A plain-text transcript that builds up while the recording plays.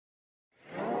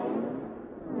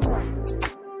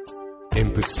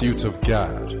In pursuit of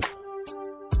God,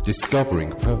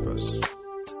 discovering purpose,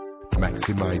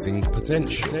 maximizing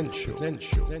potential.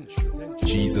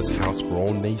 Jesus House for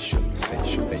All Nations.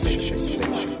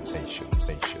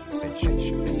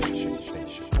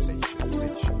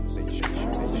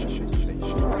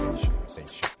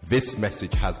 This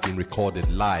message has been recorded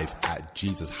live at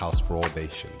Jesus House for All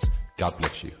Nations. God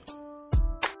bless you.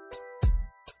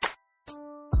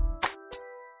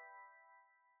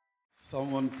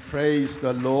 Someone praise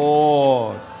the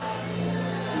Lord.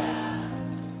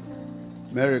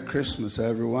 Merry Christmas,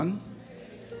 everyone.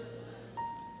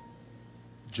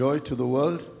 Joy to the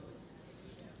world.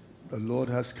 The Lord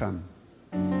has come.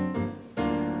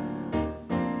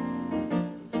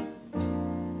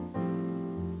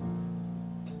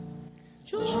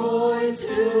 Joy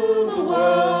to the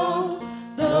world,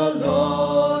 the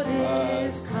Lord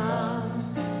is come.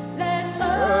 Let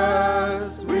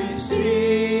earth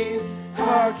receive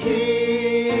her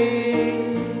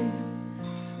King.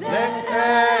 Let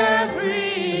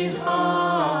every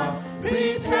heart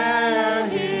prepare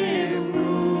him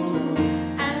room.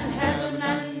 And heaven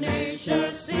and nature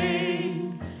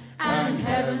sing. And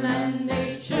heaven and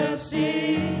nature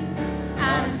sing.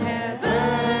 And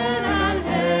heaven and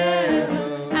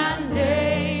heaven and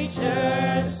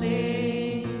nature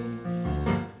sing.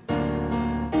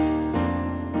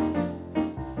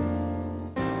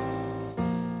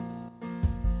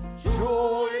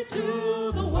 Joy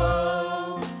to the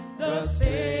world, the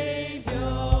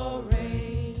Savior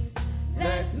reigns.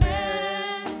 Let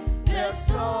men their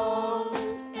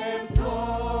souls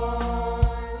employ.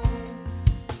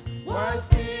 While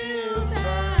fields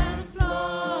and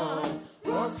floods,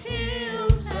 rose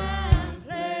hills and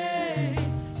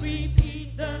plains,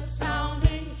 repeat the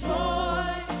sounding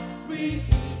joy.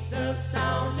 Repeat the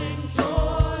sounding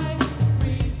joy.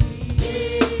 Repeat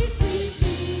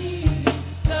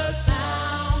the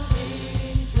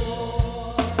sounding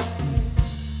joy.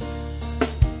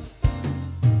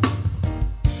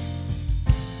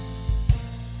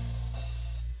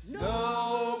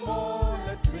 No more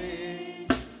let's sing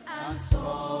and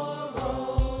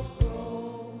sorrows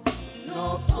grow.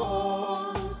 No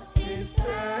thorns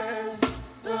infest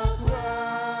the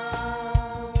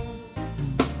ground.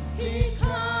 He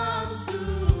comes to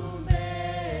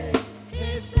make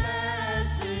his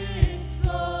blessings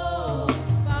flow.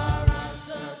 Far as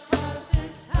the cross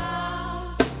is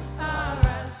found, far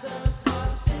as the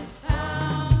cross is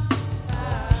found,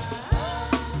 far as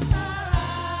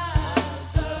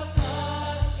the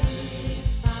cross is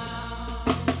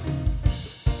found.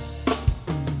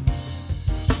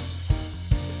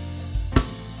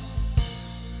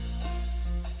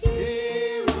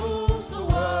 He rules the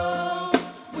world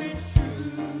with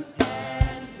truth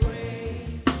and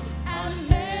grace, and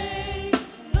makes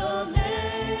the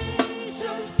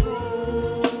nations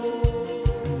prove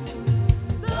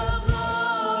the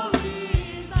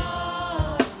glories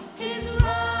of his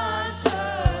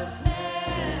righteousness,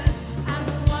 and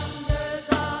wonders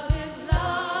of his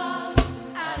love,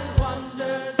 and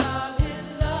wonders of his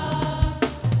love,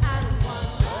 and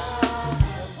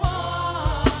wonders of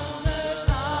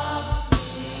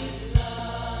his love.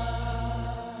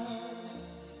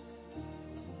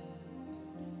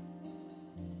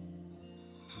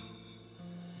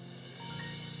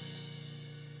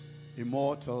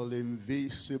 Immortal,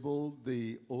 invisible,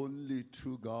 the only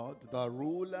true God, the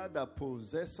ruler, the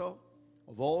possessor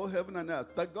of all heaven and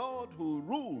earth, the God who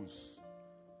rules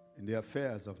in the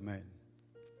affairs of men.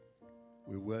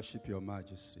 We worship your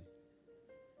majesty.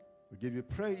 We give you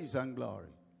praise and glory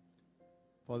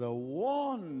for the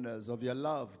wonders of your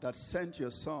love that sent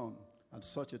your Son at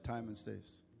such a time as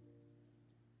this.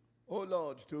 Oh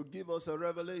Lord, to give us a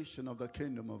revelation of the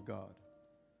kingdom of God,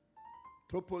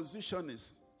 to position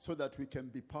us so that we can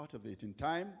be part of it in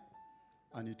time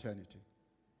and eternity.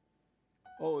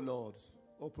 Oh Lord,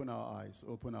 open our eyes,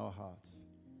 open our hearts,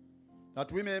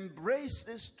 that we may embrace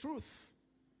this truth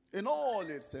in all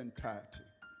its entirety,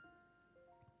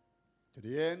 to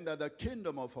the end that the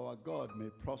kingdom of our God may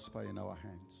prosper in our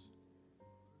hands.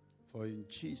 For in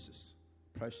Jesus'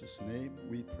 precious name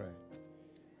we pray.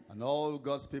 And all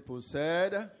God's people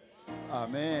said,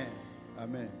 Amen.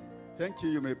 Amen. Thank you.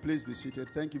 You may please be seated.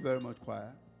 Thank you very much,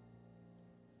 choir.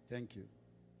 Thank you.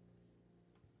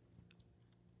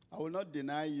 I will not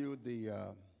deny you the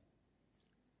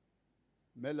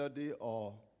melody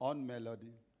or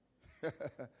unmelody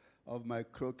of my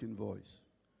croaking voice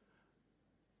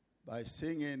by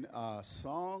singing a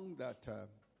song that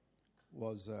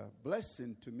was a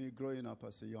blessing to me growing up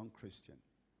as a young Christian.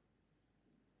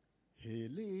 He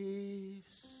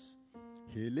lives,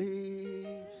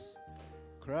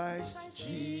 Christ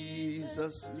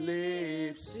Jesus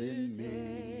lives in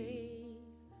me.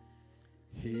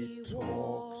 He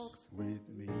talks with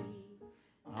me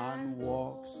and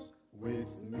walks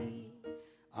with me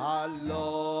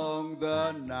along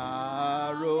the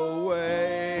narrow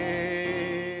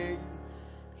way.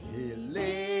 He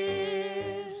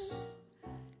lives,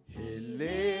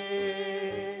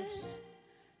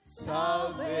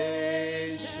 salvation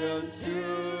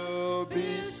to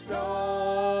bestow.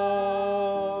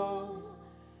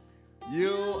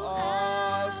 You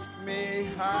ask me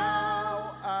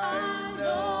how I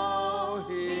know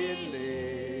He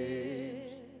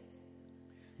lives.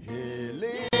 He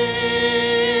lives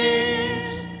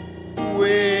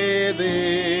within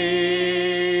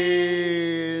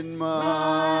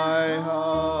my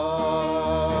heart.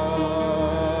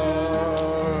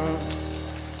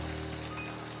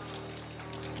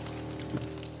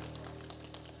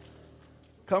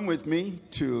 Come with me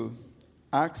to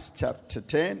Acts chapter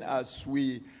 10 as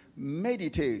we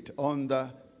meditate on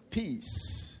the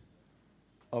peace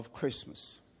of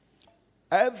Christmas.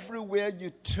 Everywhere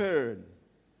you turn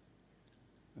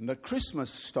in the Christmas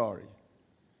story,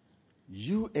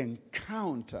 you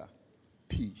encounter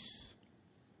peace.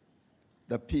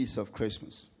 The peace of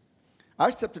Christmas.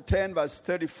 Acts chapter 10 verse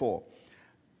 34.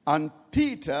 And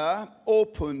Peter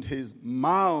opened his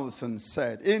mouth and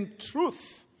said, "In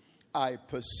truth, I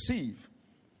perceive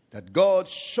that God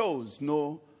shows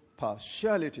no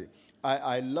partiality."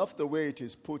 I love the way it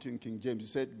is put in King James. He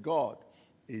said, God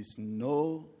is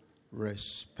no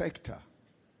respecter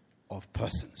of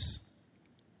persons.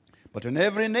 But in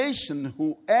every nation,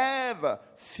 whoever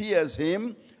fears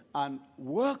him and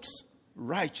works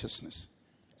righteousness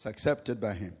is accepted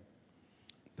by him.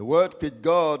 The word which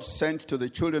God sent to the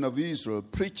children of Israel,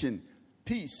 preaching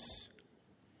peace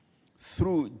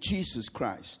through Jesus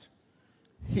Christ.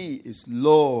 He is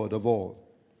Lord of all.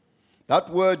 That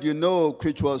word,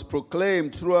 which was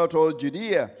proclaimed throughout all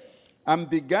Judea and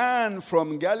began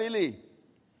from Galilee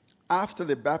after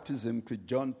the baptism which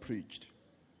John preached.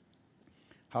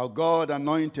 How God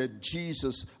anointed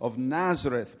Jesus of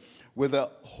Nazareth with the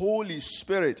Holy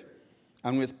Spirit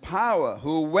and with power,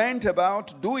 who went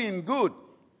about doing good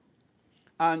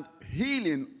and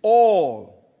healing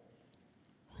all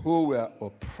who were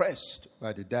oppressed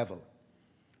by the devil.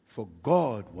 For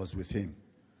God was with him.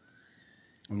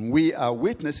 And we are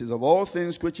witnesses of all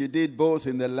things which he did both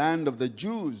in the land of the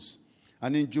Jews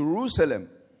and in Jerusalem,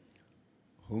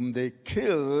 whom they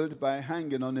killed by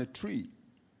hanging on a tree.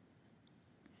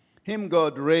 Him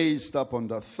God raised up on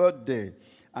the third day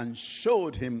and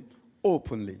showed him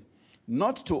openly,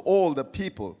 not to all the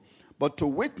people, but to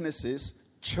witnesses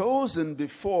chosen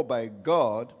before by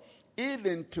God,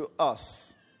 even to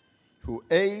us, who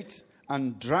ate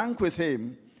and drank with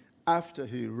him after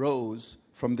he rose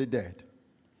from the dead.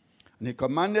 And he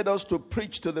commanded us to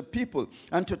preach to the people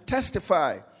and to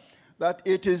testify that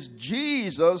it is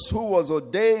Jesus who was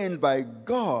ordained by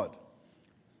God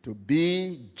to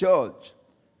be judge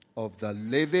of the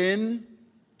living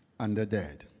and the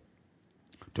dead.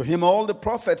 To him all the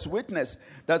prophets witness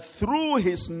that through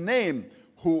his name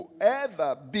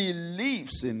whoever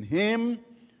believes in him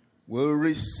will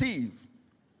receive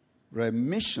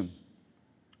remission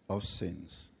of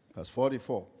sins. Verse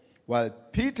 44. While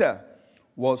Peter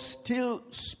was still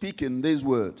speaking these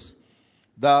words,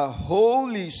 the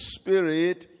Holy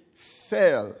Spirit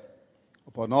fell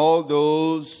upon all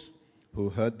those who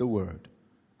heard the word.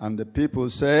 And the people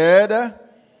said,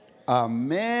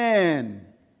 Amen.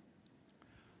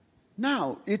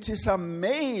 Now, it is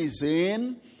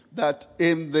amazing that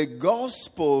in the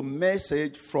gospel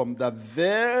message from the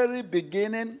very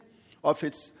beginning of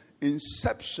its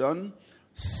inception,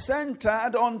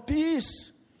 centered on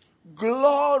peace.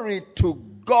 Glory to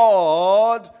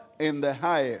God in the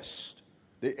highest,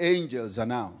 the angels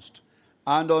announced.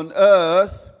 And on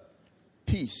earth,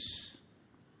 peace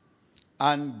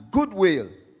and goodwill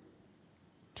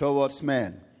towards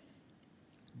men.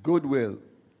 Goodwill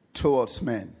towards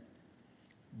men.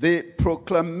 The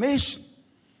proclamation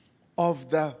of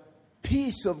the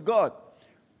peace of God.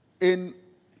 In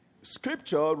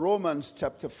Scripture, Romans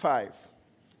chapter 5,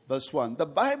 verse 1, the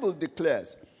Bible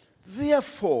declares,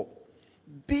 therefore,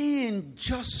 being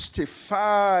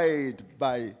justified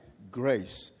by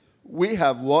grace, we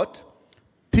have what?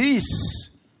 Peace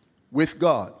with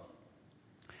God.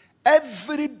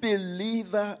 Every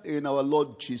believer in our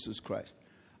Lord Jesus Christ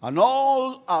and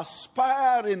all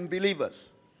aspiring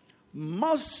believers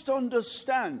must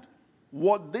understand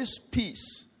what this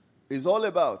peace is all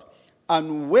about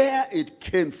and where it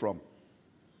came from.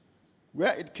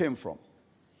 Where it came from.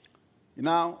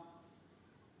 Now,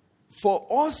 for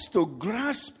us to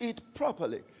grasp it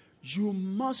properly, you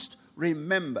must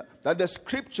remember that the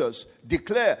scriptures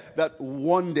declare that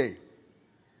one day,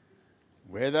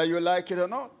 whether you like it or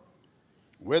not,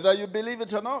 whether you believe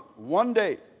it or not, one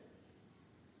day,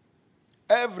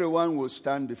 everyone will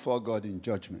stand before God in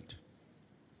judgment.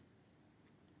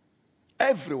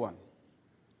 Everyone.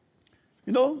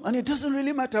 You know, and it doesn't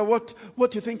really matter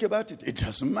what you think about it. It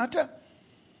doesn't matter.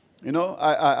 You know,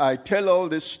 I tell all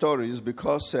these stories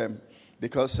because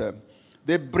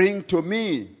they bring to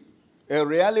me a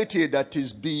reality that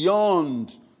is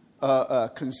beyond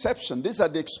conception. These are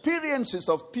the experiences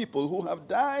of people who have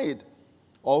died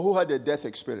or who had a death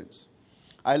experience.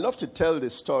 I love to tell the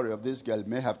story of this girl.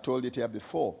 May have told it here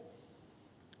before.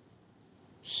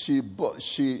 She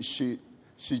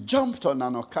jumped on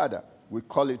an Okada. We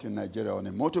call it in Nigeria on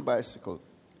a motorbicycle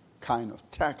kind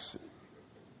of taxi.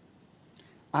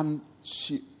 And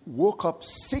she woke up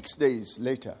 6 days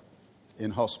later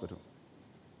in hospital.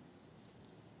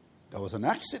 There was an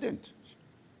accident.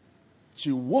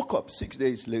 She woke up 6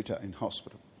 days later in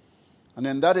hospital. And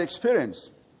in that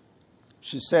experience,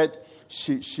 she said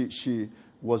she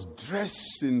was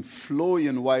dressed in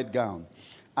flowing white gown.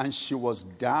 And she was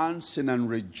dancing and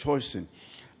rejoicing.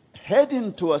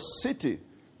 Heading to a city,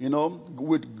 you know,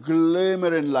 with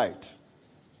glimmering light.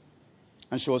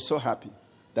 And she was so happy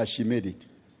that she made it.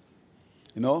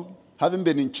 You know, having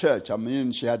been in church, I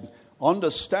mean, she had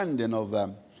understanding of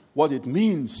what it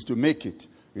means to make it.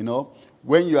 You know,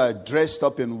 when you are dressed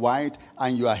up in white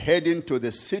and you are heading to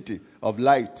the city of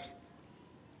light.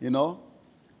 You know,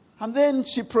 and then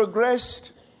she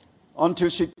progressed until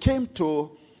she came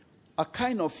to a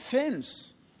kind of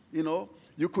fence. You know,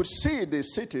 you could see the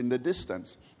city in the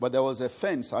distance, but there was a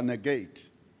fence and a gate.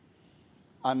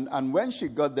 And when she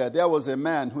got there, there was a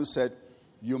man who said,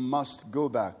 "You must go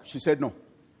back." She said, "No,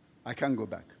 I can't go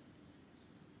back.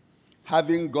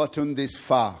 Having gotten this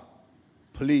far,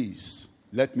 please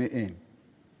let me in."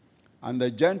 And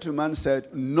the gentleman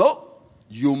said, "No,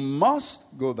 you must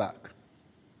go back."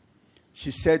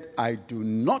 She said, "I do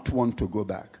not want to go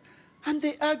back." And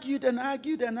they argued and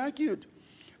argued and argued.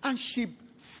 And she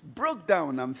broke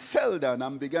down and fell down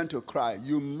and began to cry.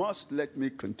 "You must let me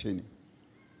continue."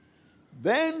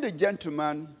 Then the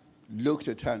gentleman looked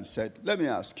at her and said, "Let me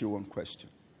ask you one question.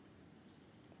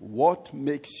 What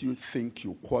makes you think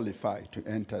you qualify to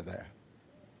enter there?"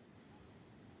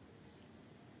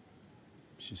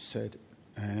 She said,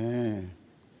 "In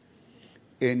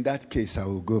that case, I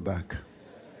will go back."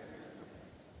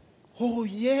 "Oh,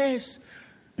 yes,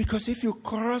 because if you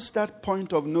cross that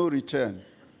point of no return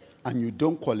and you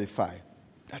don't qualify,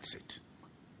 that's it."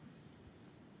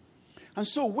 And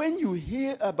so when you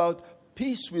hear about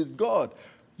peace with God,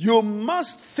 you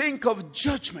must think of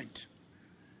judgment.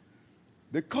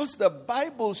 Because the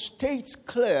Bible states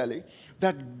clearly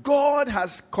that God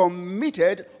has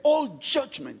committed all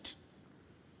judgment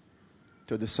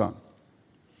to the Son.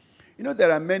 You know,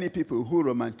 there are many people who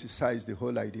romanticize the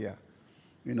whole idea.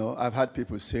 You know, I've had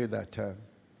people say that,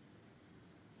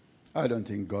 "I don't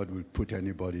think God will put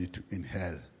anybody in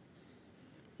hell."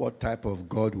 What type of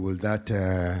God will that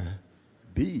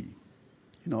be?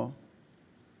 You know.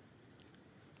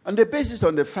 And they base it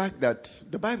on the fact that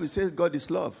the Bible says God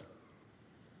is love.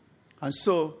 And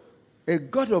so, a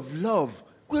God of love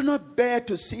will not bear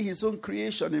to see his own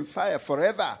creation in fire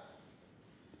forever.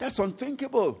 That's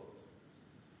unthinkable.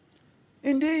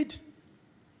 Indeed.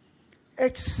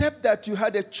 Except that you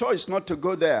had a choice not to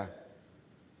go there.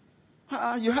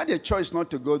 You had a choice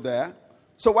not to go there.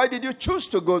 So why did you choose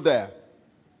to go there?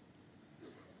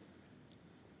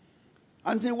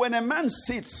 And then when a man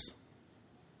sits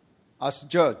as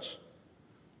judge,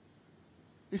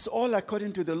 it's all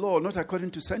according to the law, not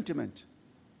according to sentiment.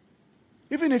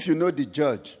 Even if you know the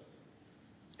judge,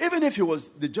 even if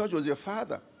the judge was your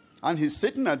father, and he's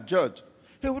sitting as judge,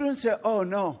 he wouldn't say, "Oh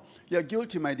no, you're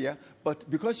guilty, my dear, but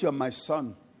because you're my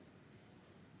son,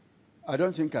 I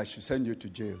don't think I should send you to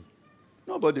jail."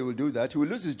 Nobody will do that. He will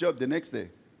lose his job the next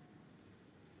day.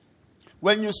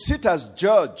 When you sit as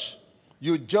judge,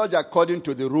 you judge according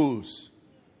to the rules.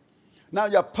 Now,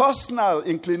 your personal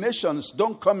inclinations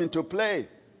don't come into play.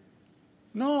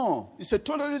 No, it's a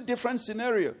totally different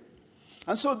scenario.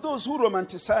 And so those who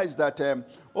romanticize that,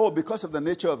 because of the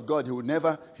nature of God, he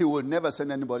will never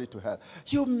send anybody to hell.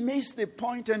 You miss the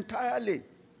point entirely.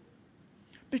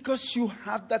 Because you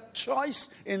have that choice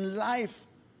in life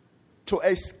to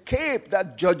escape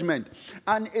that judgment.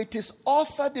 And it is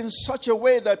offered in such a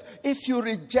way that if you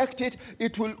reject it, you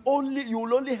will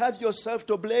only have yourself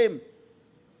to blame.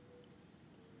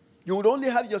 You would only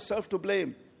have yourself to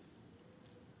blame.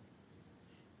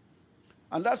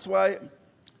 And that's why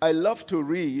I love to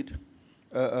read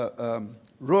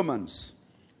Romans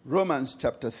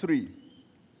chapter 3,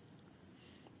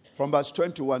 from verse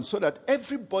 21, so that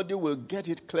everybody will get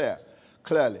it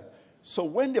clearly. So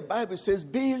when the Bible says,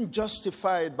 being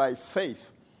justified by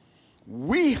faith,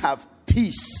 we have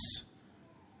peace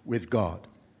with God.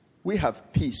 We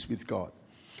have peace with God.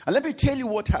 And let me tell you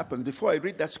what happens before I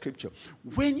read that scripture.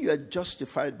 When you are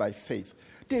justified by faith,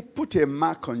 they put a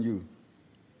mark on you.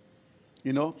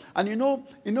 You know, and you know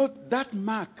that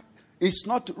mark is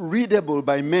not readable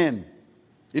by men.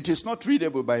 It is not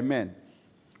readable by men.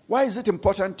 Why is it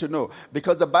important to know?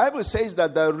 Because the Bible says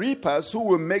that the reapers who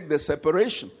will make the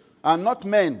separation are not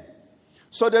men.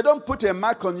 So they don't put a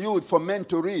mark on you for men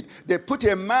to read. They put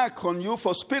a mark on you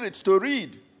for spirits to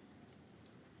read.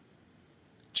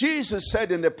 Jesus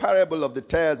said in the parable of the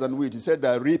tares and wheat, he said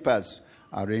the reapers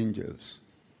are angels.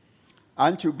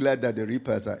 Aren't you glad that the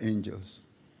reapers are angels?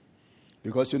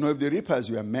 Because if the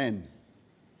reapers were men,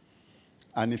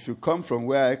 and if you come from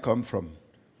where I come from,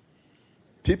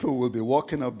 people will be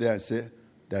walking up there and say,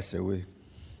 that's the way.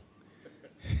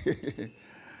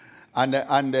 and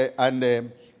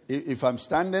if I'm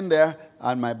standing there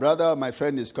and my brother or my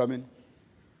friend is coming,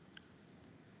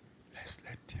 let's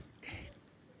let him in.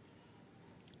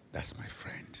 That's my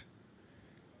friend.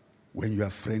 When your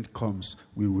friend comes,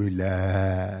 we will...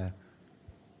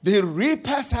 The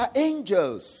reapers are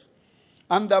angels.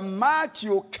 And the mark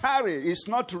you carry is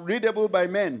not readable by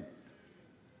men.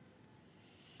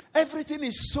 Everything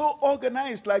is so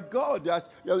organized like God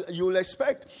that you will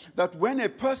expect that when a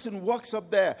person walks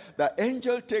up there, the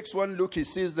angel takes one look, he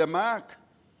sees the mark,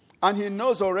 and he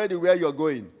knows already where you're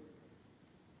going.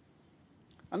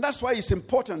 And that's why it's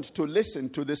important to listen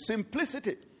to the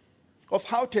simplicity of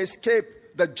how to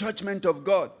escape the judgment of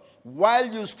God while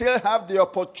you still have the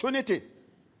opportunity,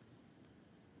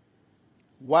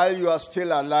 while you are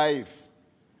still alive.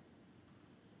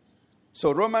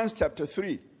 So Romans chapter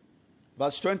 3,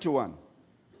 verse 21.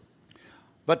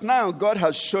 But now God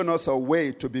has shown us a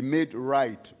way to be made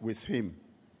right with him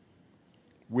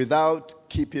without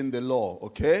keeping the law,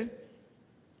 okay?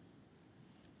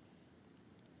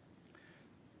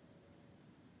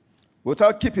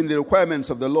 Without keeping the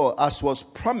requirements of the law, as was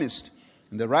promised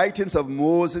in the writings of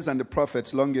Moses and the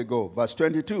prophets long ago. Verse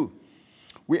 22.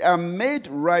 We are made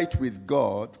right with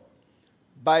God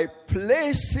by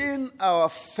placing our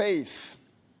faith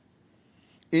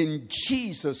in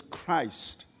Jesus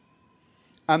Christ.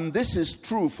 And this is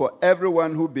true for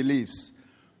everyone who believes.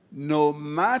 No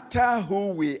matter who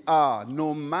we are,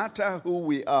 no matter who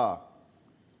we are.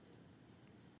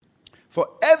 For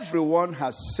everyone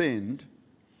has sinned.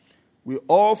 We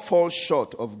all fall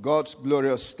short of God's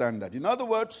glorious standard. In other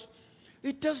words,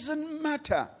 it doesn't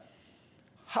matter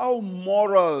how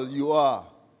moral you are.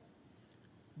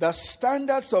 The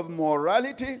standards of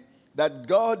morality that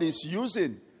God is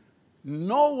using,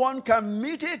 no one can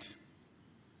meet it,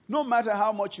 no matter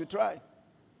how much you try.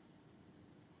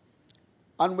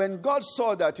 And when God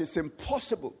saw that it's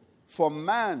impossible for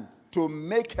man to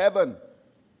make heaven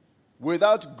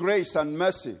without grace and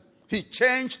mercy, he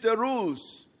changed the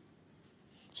rules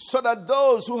so that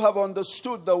those who have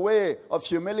understood the way of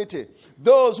humility,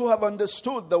 those who have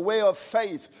understood the way of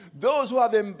faith, those who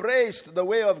have embraced the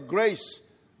way of grace,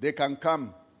 they can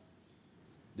come.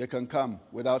 They can come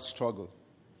without struggle.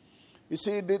 You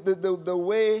see, the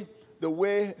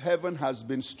way heaven has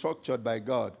been structured by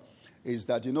God is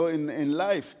that, in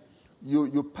life,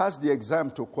 you pass the exam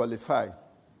to qualify.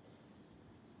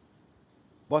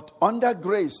 But under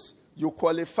grace, you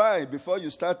qualify before you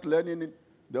start learning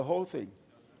the whole thing.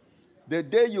 The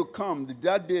day you come,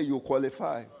 that day you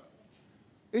qualify.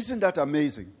 Isn't that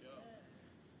amazing?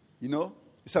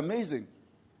 It's amazing.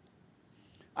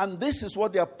 And this is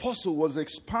what the apostle was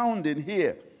expounding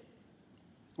here.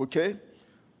 Okay?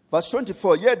 Verse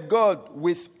 24, yet God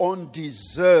with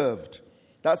undeserved,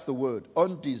 that's the word,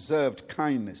 undeserved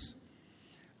kindness,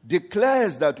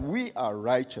 declares that we are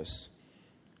righteous.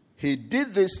 He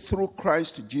did this through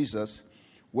Christ Jesus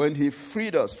when he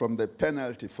freed us from the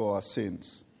penalty for our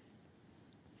sins.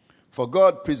 For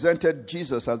God presented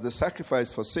Jesus as the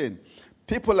sacrifice for sin.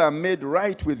 People are made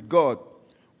right with God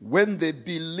when they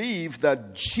believe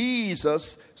that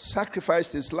Jesus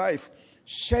sacrificed his life,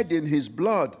 shedding his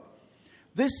blood.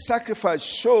 This sacrifice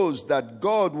shows that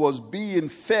God was being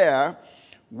fair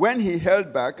when he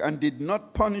held back and did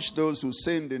not punish those who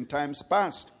sinned in times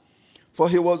past. For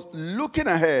he was looking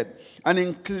ahead and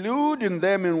including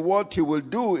them in what he will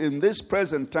do in this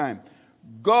present time.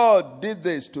 God did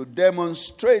this to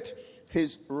demonstrate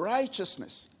his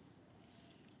righteousness.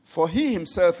 For he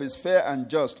himself is fair and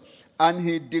just, and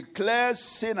he declares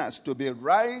sinners to be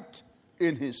right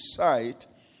in his sight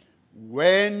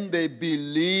when they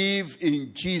believe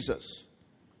in Jesus,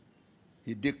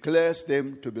 he declares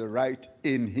them to be right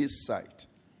in his sight.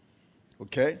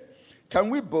 Okay? Can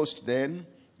we boast then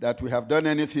that we have done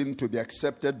anything to be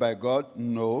accepted by God?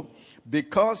 No.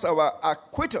 Because our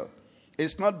acquittal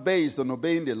is not based on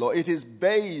obeying the law. It is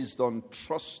based on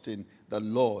trusting the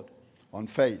Lord, on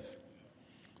faith.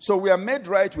 So we are made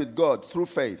right with God through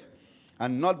faith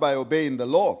and not by obeying the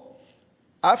law.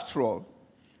 After all,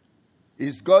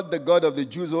 is God the God of the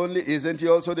Jews only? Isn't he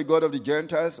also the God of the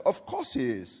Gentiles? Of course he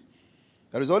is.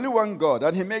 There is only one God,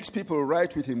 and he makes people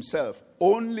right with himself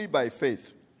only by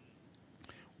faith,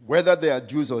 whether they are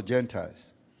Jews or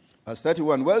Gentiles. Verse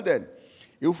 31, well then,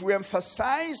 if we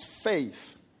emphasize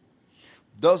faith,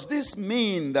 does this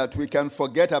mean that we can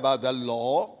forget about the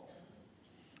law?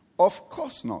 Of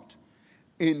course not.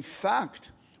 In fact,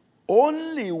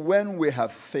 only when we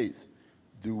have faith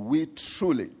do we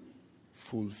truly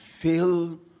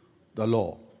fulfill the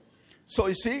law. So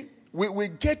you see, we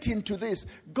get into this.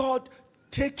 God,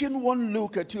 taking one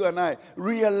look at you and I,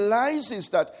 realizes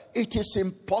that it is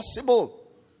impossible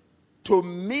to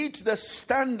meet the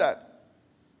standard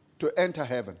to enter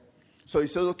heaven. So he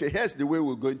says, okay, here's the way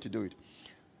we're going to do it.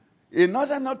 In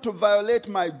order not to violate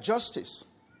my justice,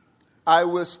 I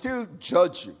will still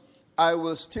judge you. I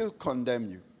will still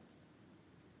condemn you.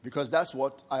 Because that's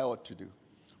what I ought to do.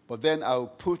 But then I'll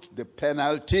put the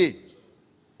penalty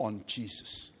on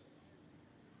Jesus.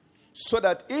 So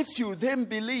that if you then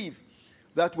believe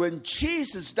that when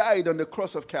Jesus died on the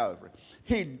cross of Calvary,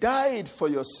 he died for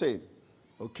your sin,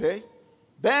 okay?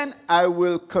 Then I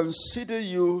will consider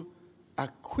you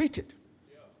acquitted.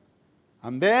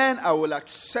 And then I will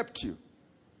accept you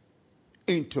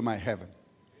into my heaven.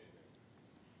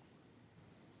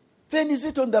 Then is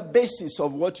it on the basis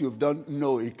of what you've done?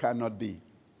 No, it cannot be.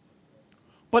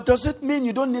 But does it mean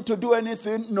you don't need to do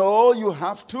anything? No, you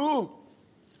have to.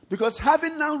 Because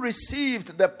having now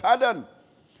received the pardon,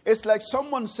 it's like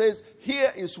someone says,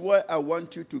 here is where I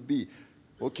want you to be.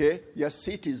 Okay, your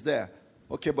seat is there.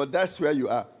 Okay, but that's where you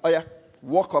are. Oh yeah,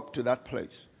 walk up to that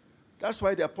place. That's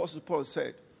why the Apostle Paul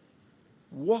said,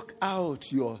 walk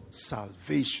out your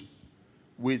salvation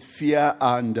with fear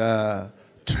and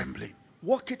trembling.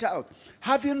 Walk it out.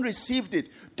 Having received it,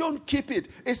 don't keep it.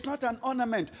 It's not an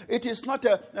ornament. It is not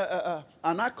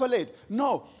an accolade.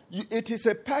 No, it is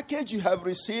a package you have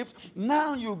received.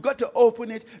 Now you've got to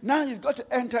open it. Now you've got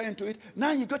to enter into it.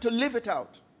 Now you've got to live it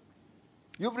out.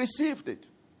 You've received it.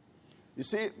 You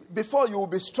see, before you will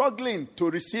be struggling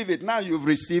to receive it. Now you've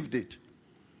received it.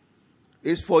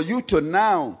 It's for you to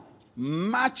now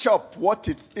match up what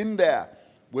is in there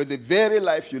with the very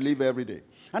life you live every day.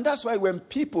 And that's why when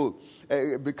people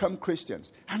become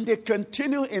Christians and they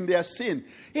continue in their sin,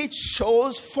 it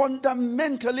shows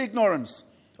fundamental ignorance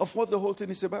of what the whole thing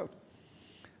is about.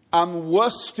 And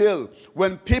worse still,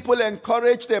 when people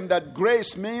encourage them that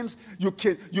grace means you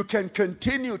can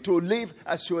continue to live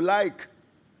as you like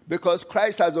because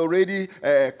Christ has already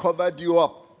covered you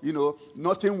up. You know,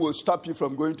 nothing will stop you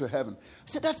from going to heaven. I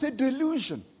said, that's a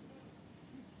delusion.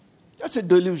 That's a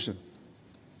delusion.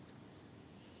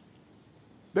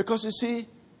 Because you see,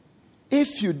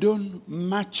 if you don't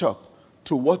match up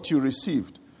to what you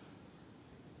received,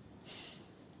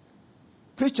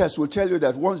 preachers will tell you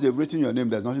that once they've written your name,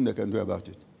 there's nothing they can do about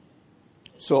it.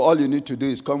 So all you need to do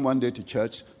is come one day to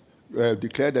church,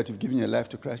 declare that you've given your life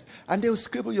to Christ, and they will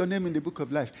scribble your name in the book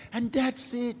of life. And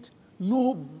that's it.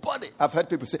 Nobody, I've heard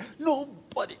people say,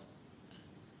 nobody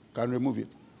can remove it.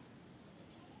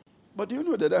 But do you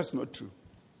know that that's not true?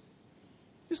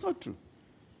 It's not true.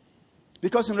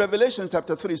 Because in Revelation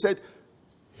chapter 3, it said,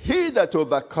 he that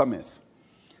overcometh,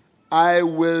 I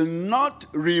will not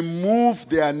remove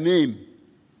their name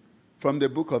from the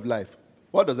book of life.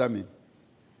 What does that mean?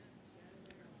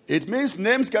 It means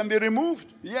names can be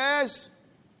removed. Yes.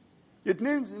 It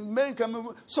means names can be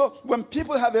removed. So when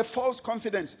people have a false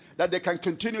confidence that they can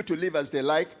continue to live as they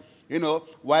like, you know,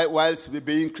 whilst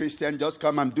being Christian, just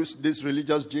come and do this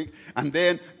religious jig, and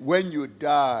then when you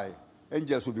die,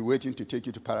 angels will be waiting to take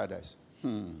you to paradise.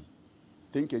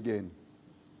 Think again.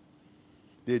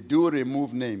 They do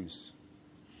remove names.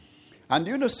 And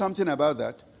do you know something about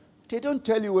that? They don't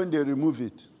tell you when they remove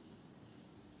it.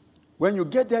 When you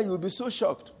get there, you'll be so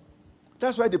shocked.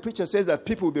 That's why the preacher says that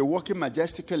people will be walking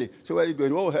majestically. So where are you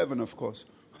going? Oh, heaven, of course.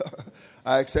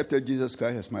 I accepted Jesus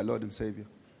Christ as my Lord and Savior.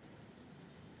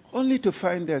 Only to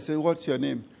find there, say, what's your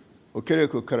name?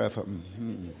 Okereko Karafa.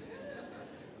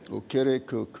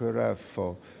 Okereko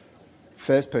Karafa.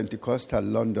 First Pentecostal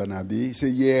London, Abi. He said,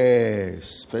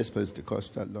 yes. First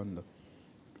Pentecostal London.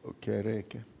 Okay,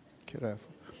 Karafa.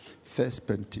 First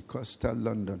Pentecostal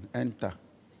London. Enter.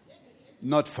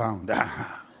 not found.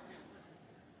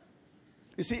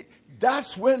 You see,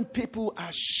 that's when people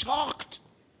are shocked.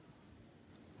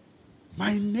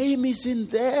 My name is in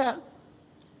there.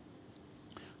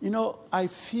 You know, I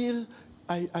feel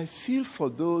for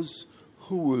those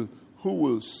who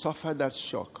will suffer that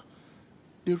shock.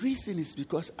 The reason is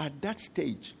because at that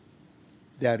stage,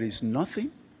 there is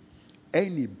nothing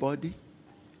anybody,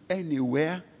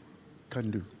 anywhere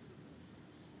can do.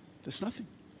 There's nothing.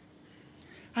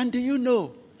 And do you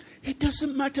know, it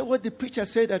doesn't matter what the preacher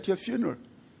said at your funeral.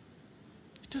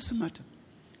 It doesn't matter.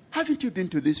 Haven't you been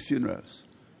to these funerals?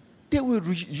 They will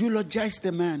eulogize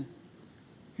the man.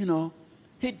 You know,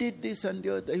 he did this and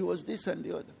the other. He was this and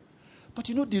the other. But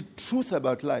you know the truth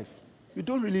about life? You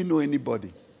don't really know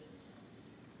anybody.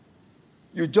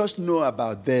 You just know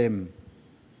about them.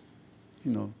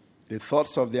 You know, the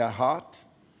thoughts of their heart,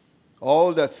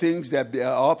 all the things that they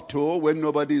are up to when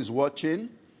nobody is watching.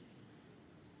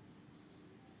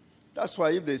 That's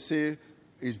why if they say,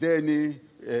 is there any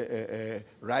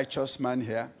righteous man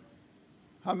here?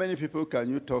 How many people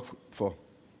can you talk for?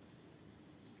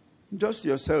 Just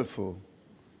yourself. Oh.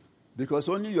 Because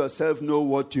only yourself know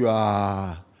what you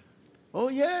are. Oh,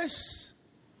 yes.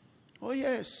 Oh,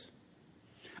 yes.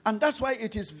 And that's why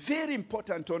it is very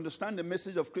important to understand the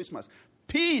message of Christmas.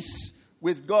 Peace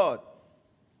with God.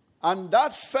 And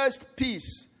that first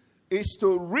peace is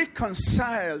to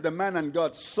reconcile the man and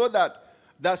God so that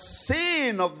the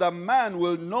sin of the man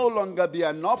will no longer be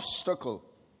an obstacle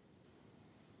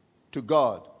to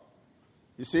God.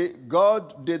 You see,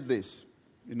 God did this.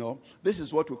 You know, this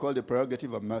is what we call the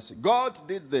prerogative of mercy. God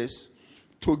did this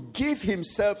to give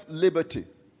himself liberty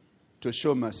to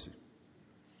show mercy.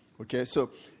 Okay, so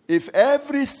if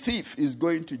every thief is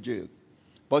going to jail,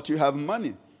 but you have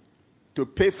money to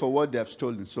pay for what they have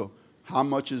stolen. So how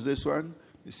much is this one?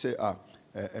 You say,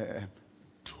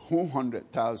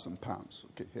 200,000 pounds.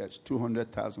 Okay, here's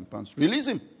 200,000 pounds. Release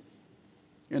him.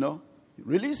 You know,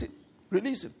 release him.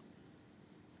 Release him.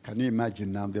 Can you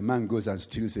imagine now? The man goes and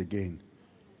steals again.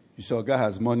 You say, God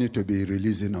has money to be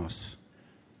releasing us.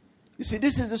 You see,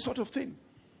 this is the sort of thing.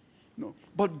 No.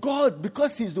 But God,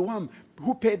 because he's the one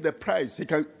who paid the price,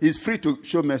 he's free to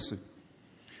show mercy.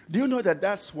 Do you know that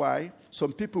that's why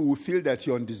some people will feel that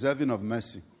you're undeserving of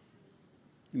mercy?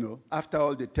 You know, after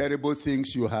all the terrible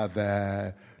things you have,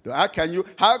 how can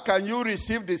you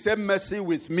receive the same mercy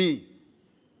with me?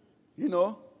 You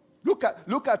know, look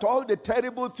at all the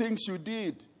terrible things you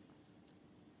did.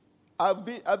 I've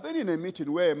been in a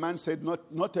meeting where a man said,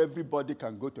 not everybody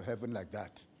can go to heaven like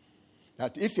that.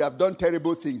 That if you have done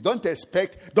terrible things, don't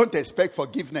expect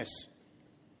forgiveness.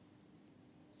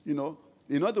 You know,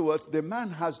 in other words, the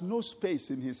man has no space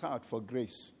in his heart for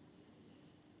grace.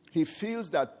 He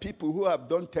feels that people who have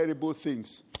done terrible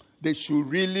things, they should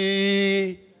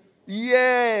really,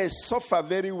 suffer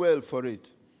very well for it.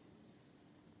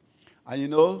 And you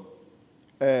know,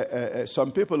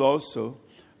 some people also,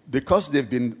 because they've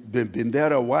been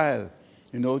there a while,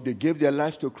 you know, they gave their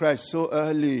life to Christ so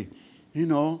early, you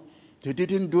know, they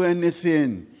didn't do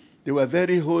anything. They were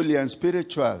very holy and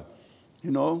spiritual,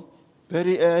 you know,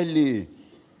 very early.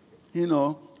 You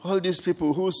know, all these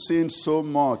people who sin so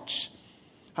much,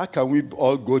 how can we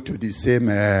all go to the same?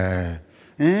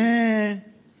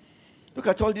 Look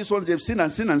at all these ones, they've sinned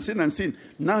and sinned and sinned and sinned.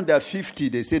 Now they're 50,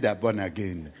 they say they're born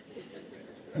again.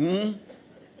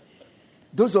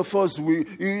 Those of us,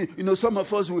 some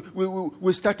of us,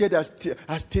 we started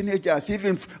as teenagers,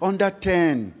 even under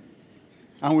 10.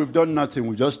 And we've done nothing.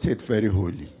 We just stayed very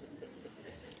holy.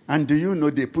 And do you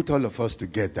know they put all of us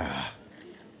together?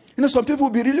 You know, some people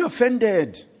will be really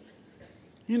offended.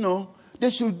 You know,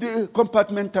 they should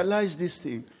compartmentalize this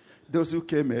thing. Those who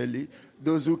came early,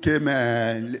 those who came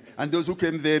and those who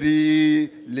came very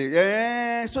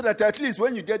late. So that at least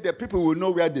when you get there, people will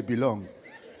know where they belong.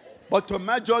 But to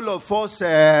merge all of us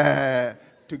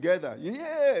together,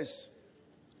 yes.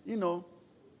 You know,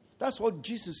 that's what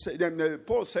Jesus said. And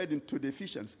Paul said to the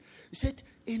Ephesians. He said,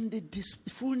 in the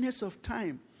fullness of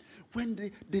time,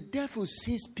 when the devil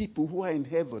sees people who are in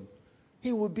heaven,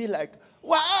 he will be like,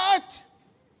 what?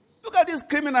 Look at this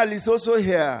criminal is also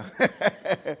here.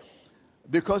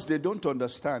 Because they don't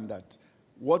understand that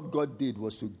what God did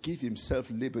was to give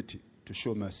himself liberty to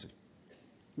show mercy.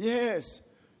 Yes.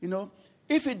 You know,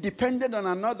 if it depended on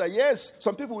another, yes,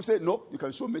 some people will say, no, you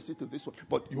can show mercy to this one,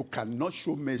 but you cannot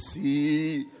show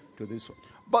mercy to this one.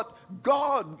 But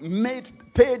God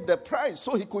paid the price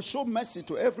so he could show mercy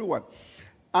to everyone.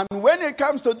 And when it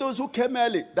comes to those who came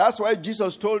early, that's why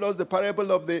Jesus told us the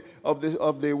parable of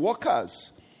the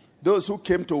workers. Those who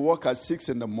came to work at 6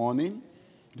 in the morning,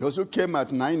 those who came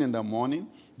at 9 in the morning,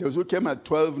 those who came at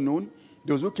 12 noon,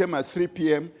 those who came at 3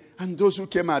 p.m., And those who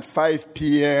came at 5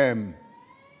 p.m.,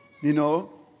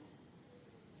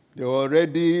 they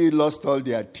already lost all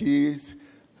their teeth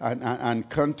and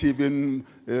can't even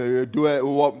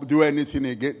do anything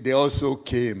again. They also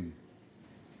came,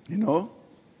 And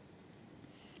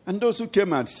those who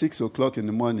came at 6 o'clock in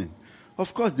the morning,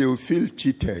 of course, they will feel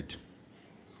cheated.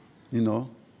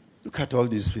 Look at all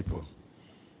these people.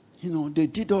 They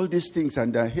did all these things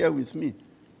and they're here with me.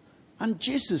 And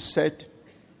Jesus said,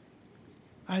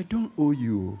 I don't owe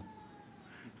you.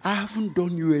 I haven't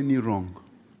done you any wrong.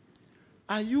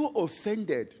 Are you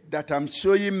offended that I'm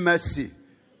showing mercy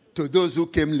to those who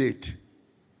came late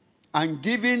and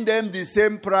giving them the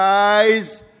same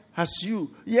price as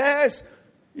you? Yes,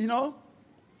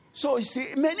 So you see,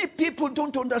 many people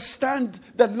don't understand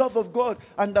the love of God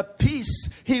and the peace.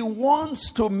 He wants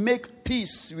to make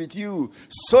peace with you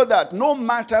so that no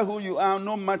matter who you are,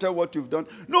 no matter what you've done,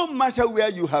 no matter where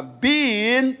you have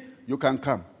been, you can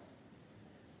come.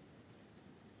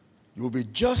 You'll be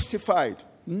justified,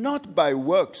 not by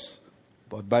works,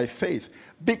 but by faith.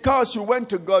 Because you went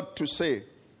to God to say,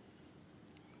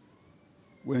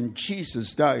 when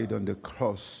Jesus died on the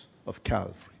cross of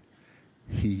Calvary,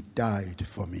 He died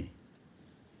for me.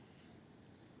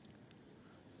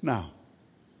 Now,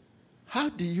 how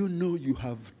do you know you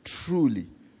have truly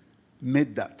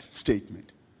made that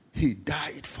statement? He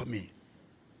died for me.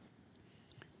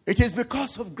 It is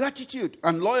because of gratitude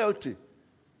and loyalty.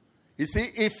 You see,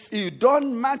 if you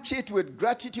don't match it with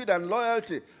gratitude and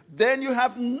loyalty, then you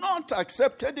have not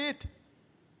accepted it.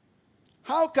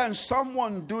 How can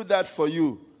someone do that for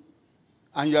you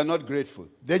and you are not grateful?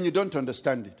 Then you don't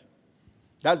understand it.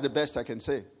 That's the best I can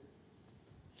say.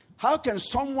 How can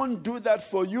someone do that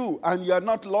for you and you are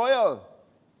not loyal?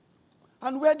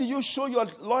 And where do you show your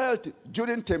loyalty?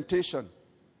 During temptation.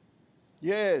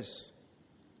 Yes.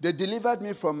 They delivered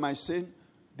me from my sin.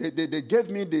 They gave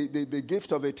me the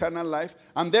gift of eternal life.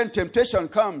 And then temptation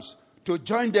comes to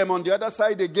join them on the other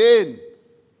side again.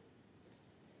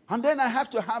 And then I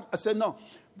said, no,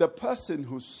 the person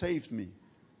who saved me,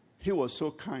 he was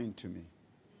so kind to me.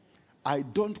 I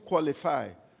don't qualify,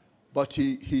 but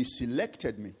he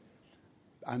selected me.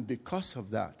 And because of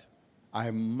that,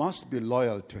 I must be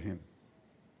loyal to him.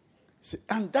 See,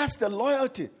 and that's the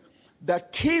loyalty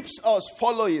that keeps us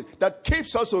following, that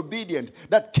keeps us obedient,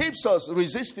 that keeps us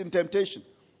resisting temptation.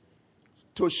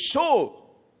 To show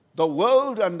the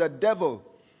world and the devil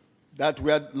that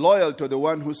we are loyal to the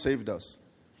one who saved us.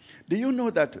 Do you know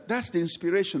that that's the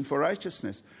inspiration for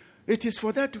righteousness? It is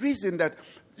for that reason that,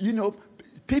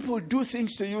 people do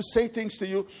things to you, say things to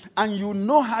you, and you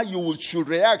know how you should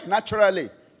react naturally.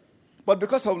 But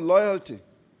because of loyalty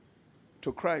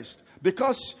to Christ,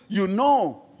 because you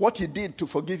know what He did to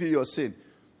forgive you your sin,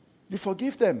 you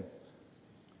forgive them.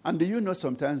 And do you know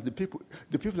sometimes the people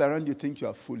around you think you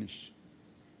are foolish?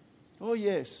 Oh,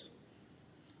 yes.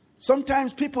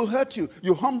 Sometimes people hurt you.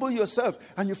 You humble yourself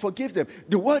and you forgive them.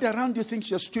 The world around you thinks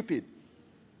you're stupid.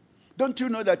 Don't you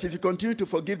know that if you continue to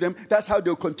forgive them, that's how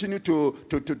they'll continue to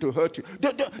hurt you?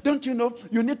 Don't you know?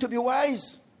 You need to be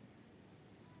wise.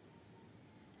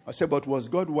 I said, but was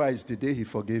God wise the day He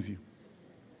forgave you?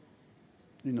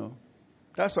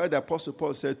 That's why the Apostle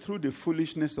Paul said, through the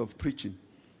foolishness of preaching,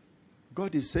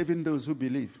 God is saving those who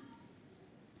believe.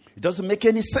 It doesn't make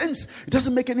any sense. It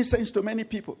doesn't make any sense to many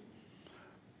people.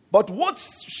 But what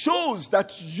shows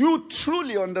that you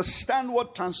truly understand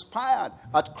what transpired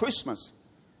at Christmas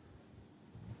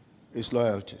is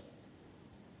loyalty.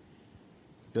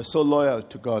 You're so loyal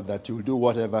to God that you will do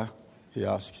whatever He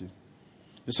asks you.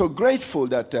 You're so grateful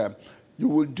that you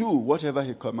will do whatever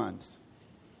He commands.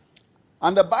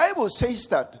 And the Bible says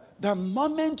that the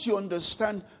moment you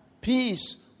understand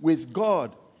peace with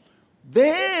God,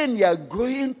 then you're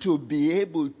going to be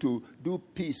able to do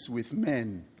peace with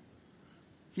men.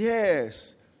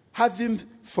 Yes, having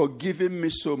forgiven me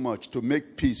so much to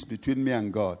make peace between me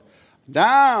and God.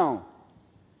 Now,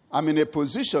 I'm in a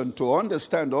position to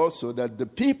understand also that the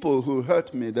people who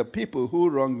hurt me, the people who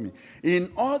wronged me,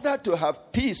 in order to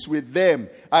have peace with them,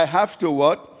 I have to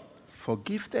what?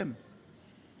 Forgive them.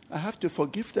 I have to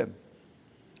forgive them.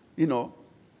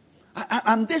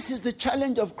 And this is the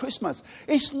challenge of Christmas.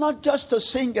 It's not just to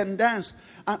sing and dance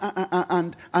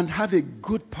and have a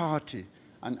good party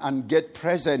and get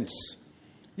presents.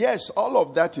 Yes, all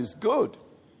of that is good.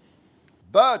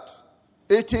 But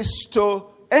it is to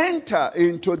enter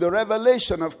into the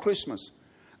revelation of Christmas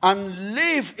and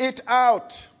live it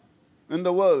out in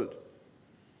the world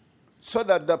so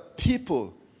that the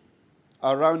people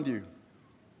around you,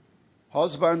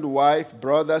 husband, wife,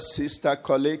 brother, sister,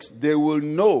 colleagues, they will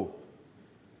know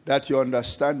that you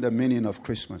understand the meaning of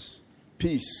Christmas.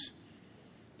 Peace.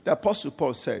 The Apostle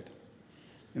Paul said,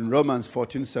 in Romans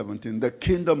 14:17, the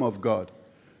kingdom of God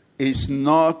is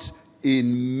not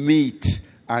in meat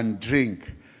and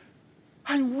drink.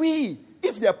 And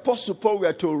if the Apostle Paul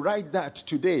were to write that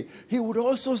today, he would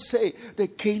also say the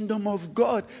kingdom of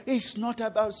God is not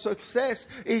about success,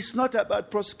 it's not about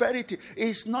prosperity,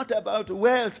 it's not about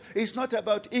wealth, it's not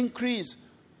about increase.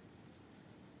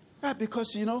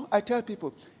 Because, I tell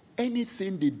people,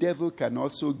 anything the devil can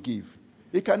also give,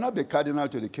 it cannot be cardinal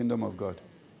to the kingdom of God.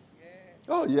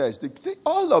 Oh, yes.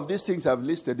 All of these things I've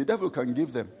listed, the devil can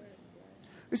give them.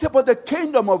 He said, but the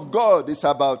kingdom of God is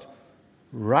about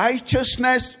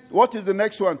righteousness. What is the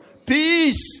next one?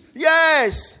 Peace.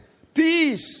 Yes.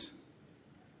 Peace.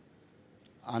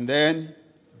 And then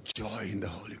joy in the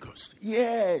Holy Ghost.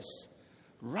 Yes.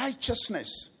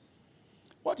 Righteousness.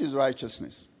 What is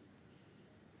righteousness?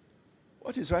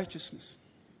 What is righteousness?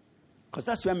 Because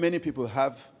that's where many people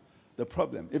have the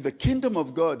problem. If the kingdom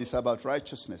of God is about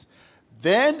righteousness,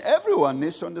 then everyone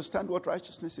needs to understand what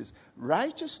righteousness is.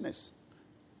 Righteousness,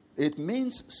 it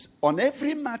means on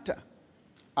every matter,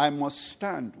 I must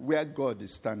stand where God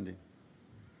is standing.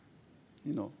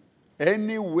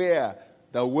 Anywhere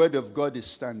the word of God is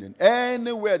standing,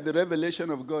 anywhere the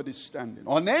revelation of God is standing,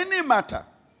 on any matter,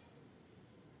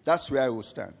 that's where I will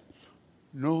stand.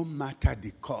 No matter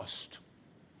the cost.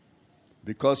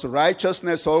 Because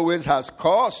righteousness always has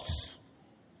costs.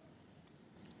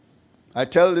 I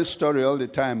tell this story all the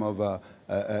time of a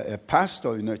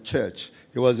pastor in a church.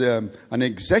 He was an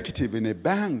executive in a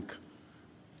bank.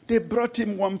 They brought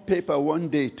him one paper one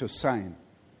day to sign.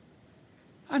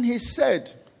 And he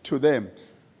said to them,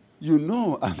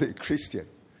 I'm a Christian,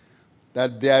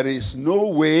 that there is no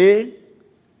way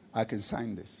I can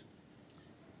sign this.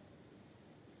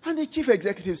 And the chief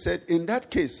executive said, in that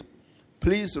case,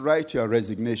 please write your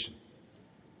resignation.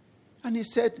 And he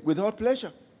said, without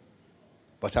pleasure.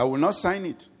 But I will not sign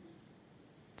it.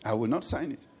 I will not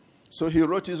sign it. So he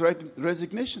wrote his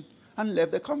resignation and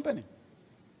left the company.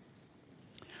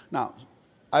 Now,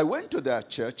 I went to that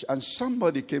church and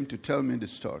somebody came to tell me the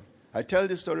story. I tell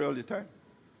this story all the time.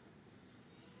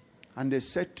 And they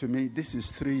said to me, this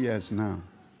is 3 years now.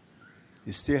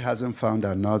 He still hasn't found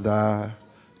another.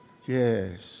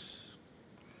 Yes.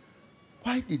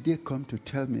 Why did they come to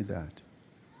tell me that?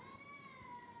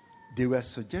 They were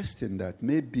suggesting that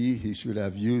maybe he should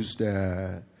have used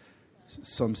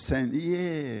some sense.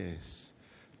 Yes.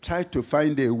 Try to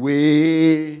find a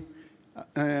way.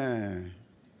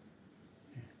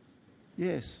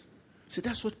 Yes. So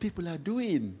that's what people are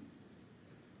doing.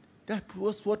 That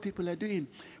was what people are doing.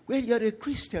 Well, you're a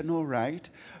Christian, all right,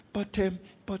 but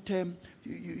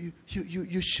you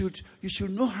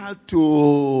should know how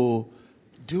to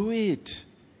do it.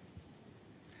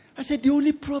 I said, the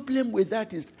only problem with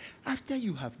that is after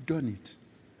you have done it,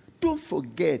 don't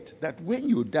forget that when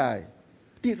you die,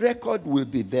 the record will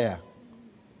be there.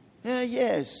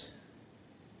 Yes,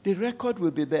 the record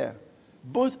will be there.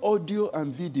 Both audio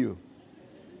and video.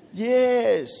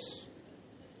 Yes.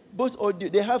 Both audio.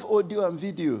 They have audio and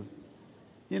video.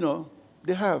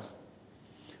 They have.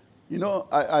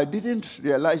 I didn't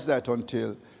realize that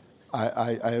until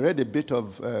I read a bit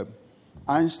of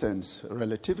Einstein's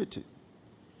relativity.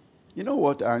 You know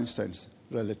what Einstein's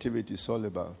relativity is all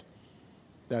about?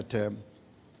 That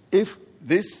if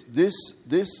this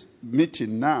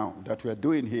meeting now that we're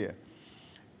doing here,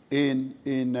 in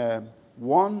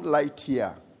 1 light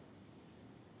year,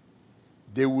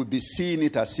 they will be seeing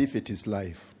it as if it is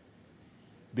life.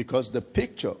 Because the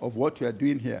picture of what we are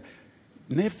doing here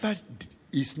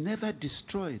is never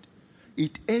destroyed.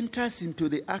 It enters into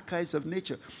the archives of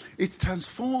nature. It's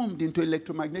transformed into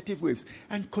electromagnetic waves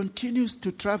and continues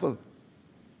to travel.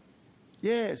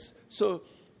 Yes. So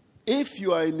if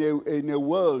you are in a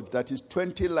world that is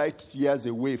 20 light years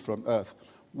away from Earth,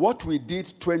 what we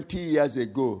did 20 years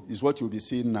ago is what you'll be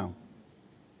seeing now.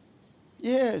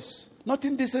 Yes.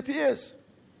 Nothing disappears.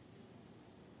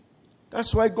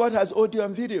 That's why God has audio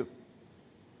and video.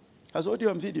 Has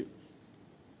audio and video.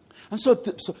 And so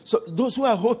those who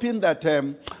are hoping that,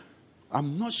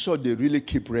 I'm not sure they really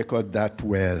keep record that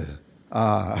well.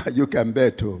 You can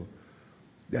bet too.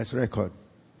 There's record.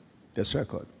 There's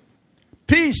record.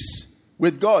 Peace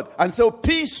with God. And so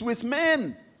peace with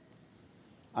men.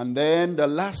 And then the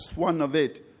last one of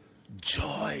it,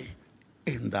 joy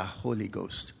in the Holy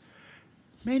Ghost.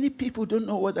 Many people don't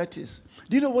know what that is.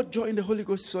 Do you know what joy in the Holy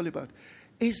Ghost is all about?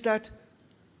 It's that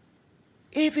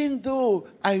even though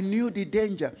I knew the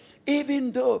danger,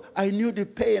 even though I knew the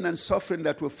pain and suffering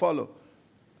that will follow,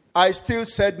 I still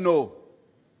said no.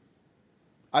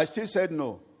 I still said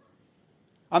no.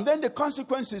 And then the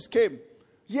consequences came.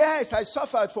 Yes, I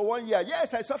suffered for 1 year.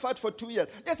 Yes, I suffered for 2 years.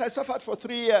 Yes, I suffered for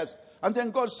 3 years. And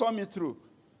then God saw me through.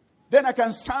 Then I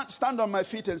can stand on my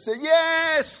feet and say,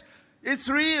 yes, it's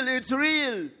real, it's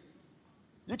real.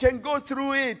 You can go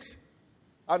through it.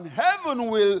 And heaven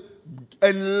will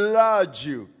enlarge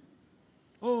you.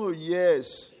 Oh,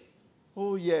 yes.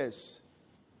 Oh, yes.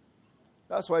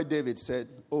 That's why David said,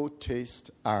 oh,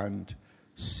 taste and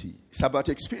see. It's about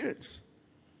experience.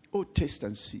 Oh, taste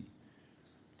and see.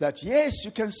 That, yes,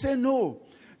 you can say no.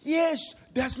 Yes,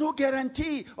 there's no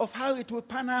guarantee of how it will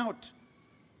pan out.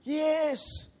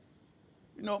 Yes.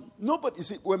 You know, nobody, you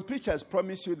see, when preachers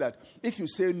promise you that if you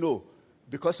say no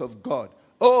because of God,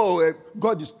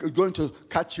 God is going to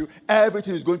catch you,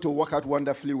 everything is going to work out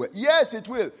wonderfully well. Yes, it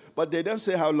will. But they don't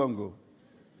say how long ago.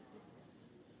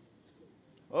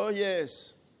 Oh,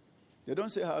 yes. They don't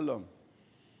say how long.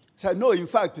 So, no, in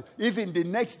fact, even the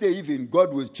next day, even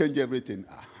God will change everything.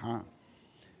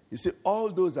 You see, all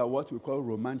those are what we call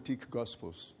romantic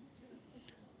gospels.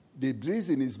 The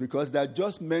reason is because they're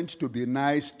just meant to be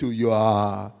nice to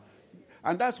your...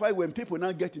 And that's why when people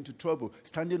now get into trouble,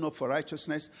 standing up for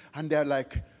righteousness, and they're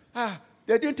like,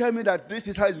 they didn't tell me that this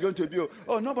is how it's going to be.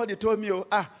 Oh, nobody told me.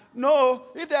 No,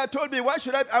 if they had told me, why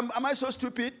should I? Am I so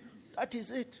stupid? That is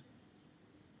it.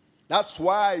 That's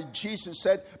why Jesus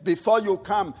said, before you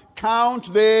come,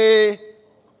 count the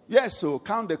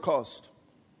cost.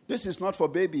 This is not for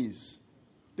babies.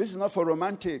 This is not for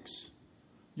romantics.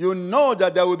 You know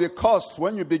that there will be costs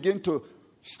when you begin to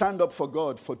stand up for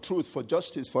God, for truth, for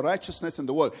justice, for righteousness in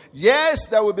the world. Yes,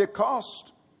 there will be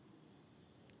cost.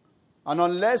 And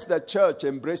unless the church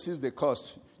embraces the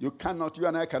cost, you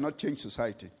and I cannot change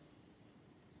society.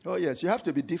 Oh yes, you have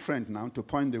to be different now to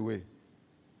point the way.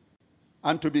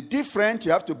 And to be different,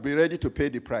 you have to be ready to pay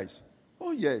the price.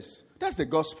 Oh yes, that's the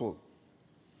gospel.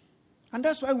 And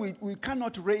that's why we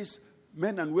cannot raise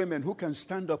men and women who can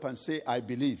stand up and say, I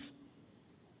believe.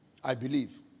 I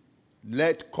believe.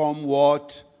 Let come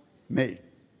what may.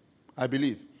 I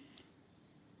believe.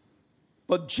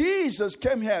 But Jesus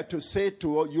came here to say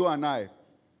to you and I,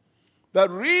 the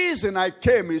reason I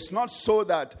came is not so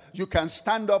that you can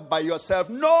stand up by yourself.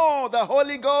 No, the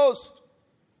Holy Ghost.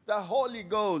 The Holy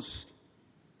Ghost.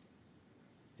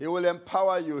 He will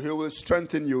empower you. He will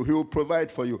strengthen you. He will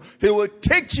provide for you. He will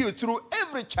take you through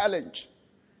every challenge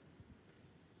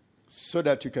so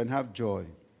that you can have joy.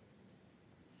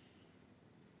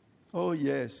 Oh,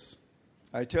 yes.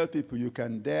 I tell people you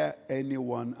can dare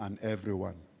anyone and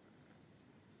everyone.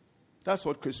 That's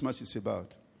what Christmas is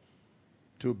about.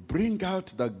 To bring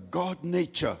out the God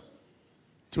nature.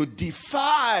 To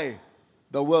defy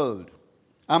the world.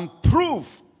 And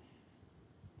prove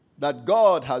that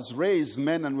God has raised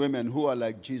men and women who are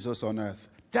like Jesus on earth.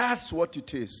 That's what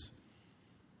it is.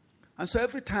 And so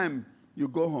every time you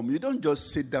go home, you don't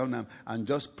just sit down and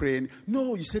just pray.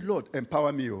 No, you say, Lord,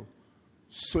 empower me,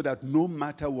 so that no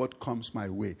matter what comes my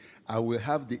way, I will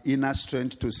have the inner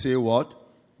strength to say what?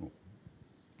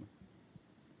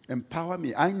 Empower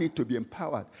me. I need to be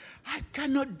empowered. I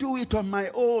cannot do it on my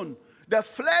own. The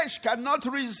flesh cannot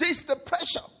resist the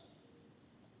pressure.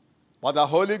 But the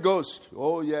Holy Ghost,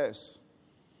 oh yes.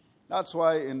 That's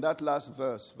why in that last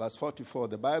verse, verse 44,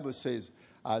 the Bible says,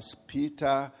 as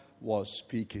Peter was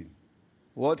speaking,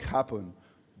 what happened?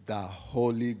 The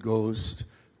Holy Ghost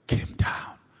came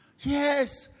down.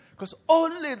 Yes, because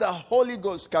only the Holy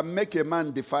Ghost can make a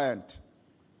man defiant.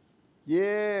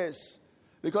 Yes,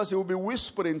 because he will be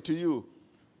whispering to you,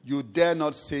 you dare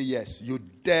not say yes. You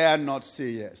dare not say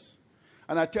yes.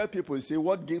 And I tell people, you see,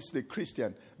 what gives the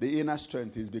Christian the inner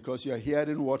strength is because you're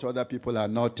hearing what other people are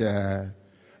not.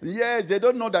 Yes, they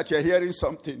don't know that you're hearing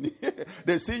something.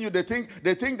 They see you, they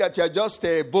think that you're just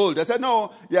bold. They say,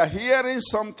 no, you're hearing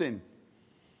something.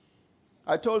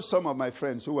 I told some of my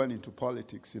friends who went into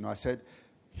politics, I said,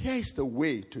 here is the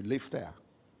way to live there.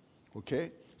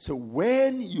 Okay? So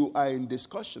when you are in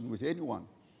discussion with anyone,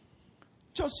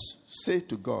 just say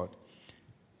to God,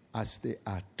 as they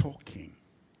are talking,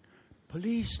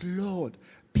 please, Lord,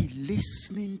 be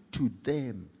listening to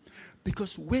them.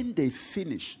 Because when they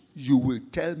finish, you will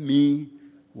tell me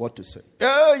what to say.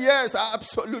 Oh, yes,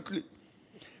 absolutely.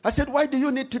 I said, why do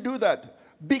you need to do that?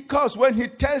 Because when he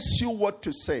tells you what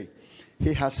to say,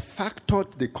 he has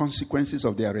factored the consequences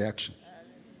of their reaction.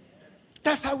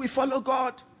 That's how we follow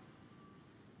God.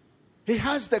 He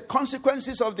has the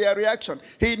consequences of their reaction.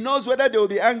 He knows whether they will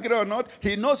be angry or not.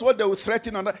 He knows what they will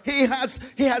threaten or not. He has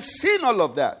seen all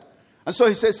of that. And so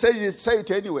he says, say it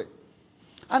anyway.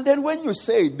 And then when you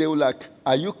say it, they will like,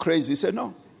 are you crazy? He said,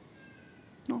 no.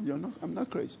 No, you're not. I'm not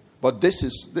crazy. But this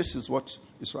is what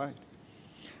is right.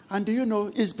 And do you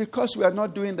know, it's because we are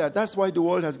not doing that. That's why the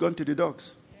world has gone to the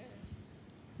dogs.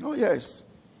 Oh, yes.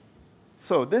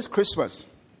 So this Christmas,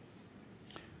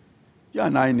 You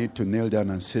and I need to kneel down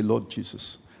and say, Lord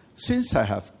Jesus, since I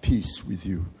have peace with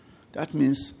you, that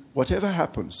means whatever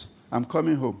happens, I'm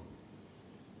coming home.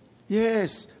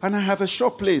 Yes, and I have a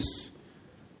sure place.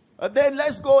 Then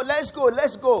let's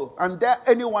go. And dare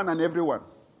anyone and everyone.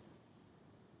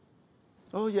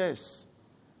 Oh, yes.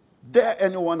 Dare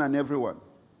anyone and everyone.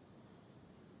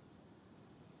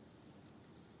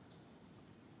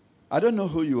 I don't know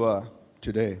who you are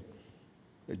today.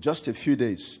 Just a few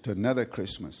days to another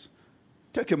Christmas.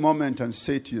 Take a moment and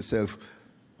say to yourself,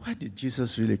 why did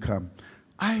Jesus really come?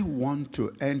 I want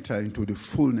to enter into the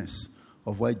fullness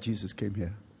of why Jesus came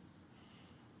here.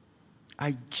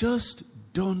 I just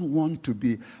don't want to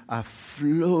be a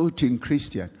floating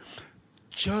Christian.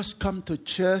 Just come to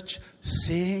church,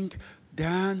 sing,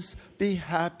 dance, be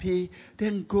happy,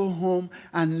 then go home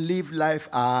and live life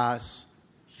as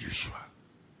usual.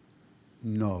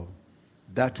 No,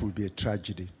 that would be a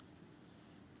tragedy.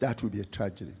 That would be a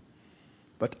tragedy.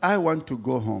 But I want to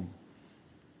go home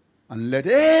and let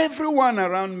everyone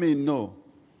around me know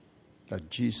that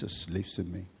Jesus lives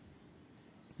in me.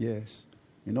 Yes.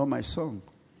 You know my song?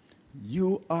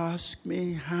 You ask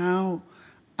me how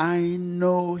I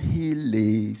know he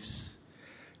lives.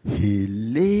 He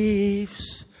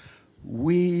lives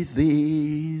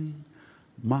within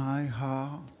my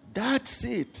heart. That's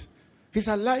it. He's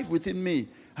alive within me.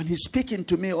 And he's speaking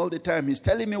to me all the time. He's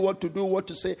telling me what to do, what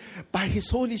to say. By his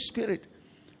Holy Spirit.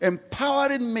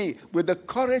 Empowering me with the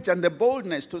courage and the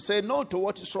boldness to say no to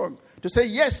what is wrong. To say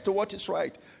yes to what is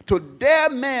right. To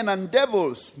dare men and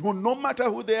devils, who no matter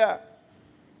who they are.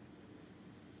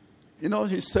 You know,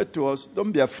 he said to us,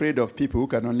 don't be afraid of people who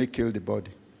can only kill the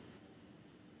body.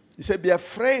 He said, be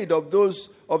afraid of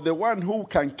the one who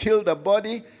can kill the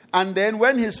body, and then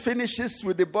when he finishes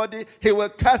with the body, he will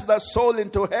cast that soul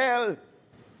into hell.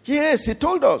 Yes, he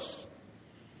told us.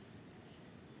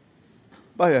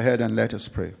 Bow your head and let us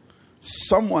pray.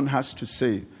 Someone has to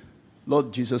say,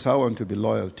 Lord Jesus, I want to be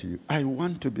loyal to you. I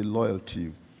want to be loyal to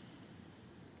you.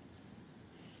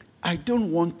 I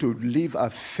don't want to live a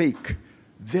fake,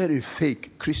 very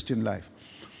fake Christian life.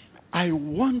 I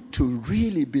want to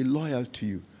really be loyal to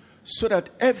you so that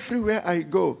everywhere I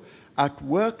go, at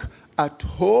work, at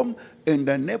home, in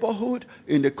the neighborhood,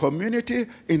 in the community,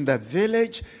 in the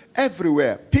village,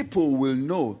 everywhere, people will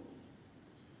know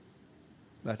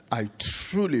that I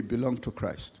truly belong to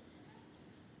Christ.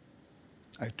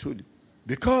 I truly.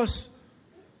 Because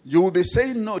you will be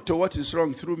saying no to what is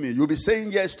wrong through me. You'll be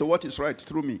saying yes to what is right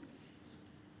through me.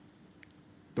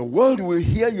 The world will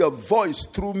hear your voice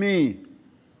through me.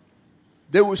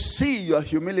 They will see your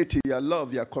humility, your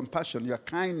love, your compassion, your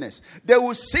kindness. They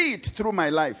will see it through my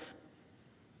life.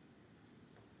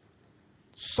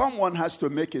 Someone has to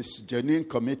make a genuine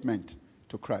commitment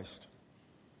to Christ.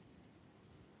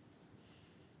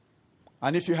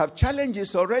 And if you have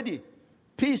challenges already,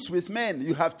 peace with men,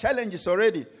 you have challenges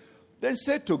already, then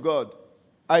say to God,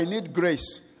 I need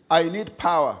grace, I need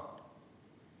power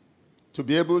to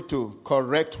be able to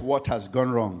correct what has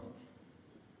gone wrong.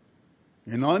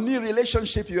 In any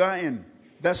relationship you are in,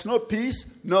 there's no peace?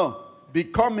 No.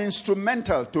 Become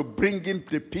instrumental to bringing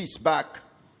the peace back.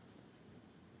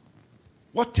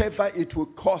 Whatever it will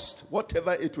cost,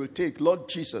 whatever it will take, Lord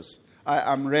Jesus,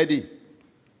 I am ready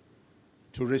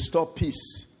to restore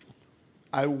peace.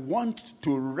 I want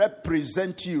to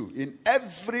represent you in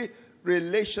every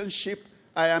relationship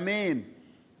I am in.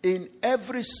 In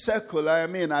every circle I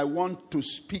am in, I want to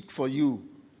speak for you.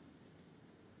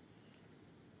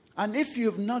 And if you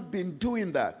have not been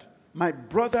doing that, my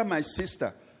brother, my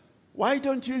sister, why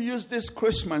don't you use this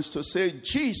Christmas to say,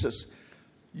 Jesus,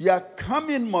 your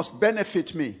coming must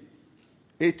benefit me.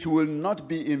 It will not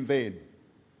be in vain.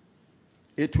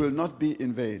 It will not be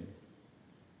in vain.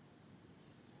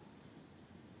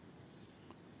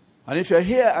 And if you're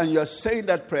here and you're saying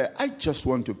that prayer, I just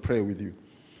want to pray with you.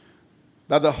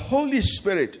 That the Holy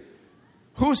Spirit,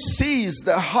 who sees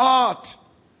the heart,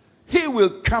 he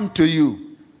will come to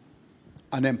you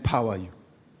and empower you.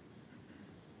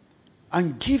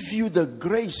 And give you the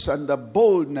grace and the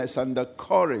boldness and the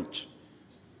courage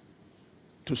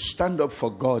to stand up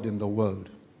for God in the world.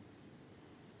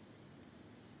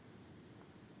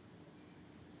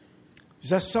 Is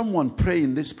there someone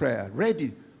praying this prayer?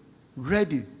 Ready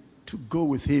to go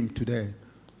with him today?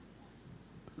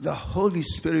 The Holy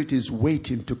Spirit is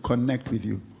waiting to connect with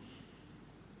you.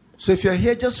 So if you're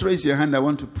here, just raise your hand. I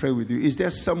want to pray with you. Is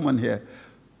there someone here?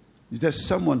 Is there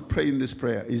someone praying this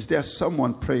prayer? Is there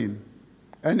someone praying?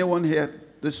 Anyone here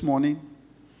this morning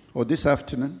or this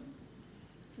afternoon?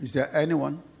 Is there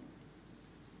anyone?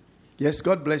 Yes,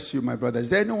 God bless you, my brother. Is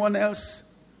there anyone else?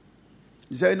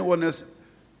 Is there anyone else?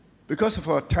 Because of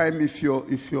our time, if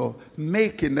you're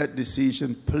making that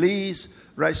decision, please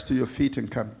rise to your feet and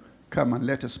come. Come and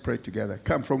let us pray together.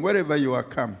 Come from wherever you are,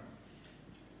 come.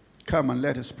 Come and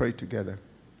let us pray together.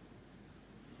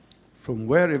 From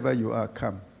wherever you are,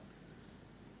 come.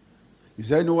 Is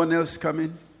there anyone else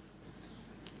coming?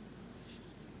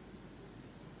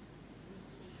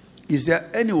 Is there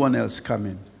anyone else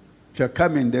coming? If you're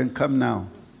coming, then come now.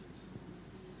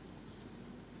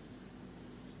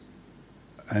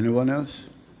 Anyone else?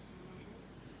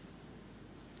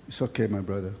 It's okay, my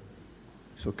brother.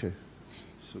 It's okay.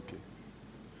 It's okay.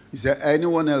 Is there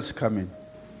anyone else coming?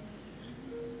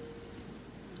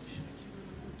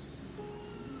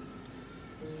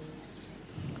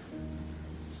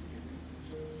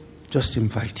 Just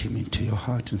invite him into your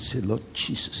heart and say, Lord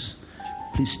Jesus,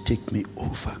 please take me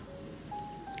over.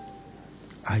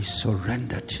 I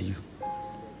surrender to you.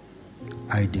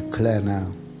 I declare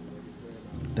now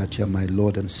that you are my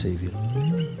Lord and Savior.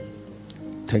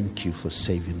 Thank you for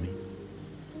saving me.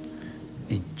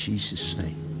 In Jesus'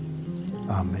 name,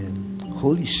 amen.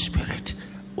 Holy Spirit,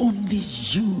 only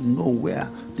you know where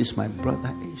this my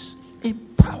brother is.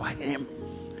 Empower him.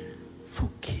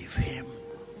 Forgive him.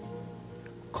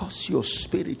 Cause your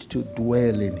spirit to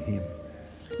dwell in him.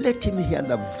 Let him hear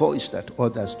the voice that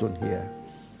others don't hear,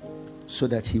 so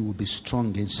that he will be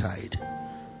strong inside.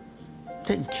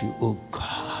 Thank you, oh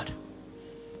God.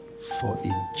 For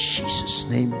in Jesus'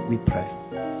 name we pray.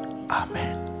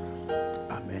 Amen.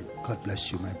 Amen. God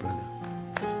bless you, my brother.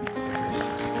 God bless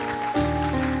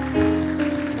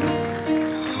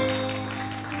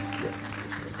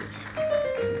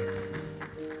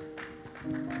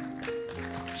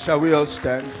you. Shall we all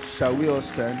stand? Shall we all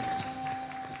stand?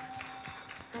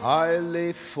 I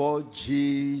live for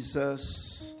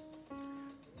Jesus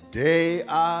day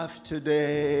after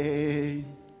day.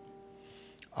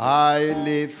 I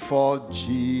live for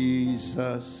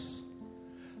Jesus.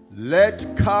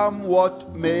 Let come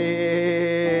what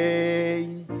may,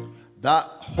 the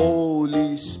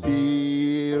Holy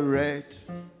Spirit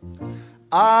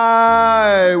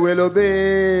I will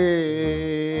obey.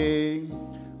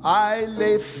 I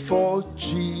live for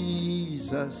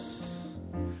Jesus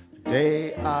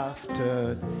day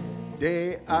after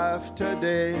day after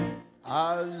day.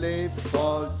 I live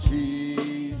for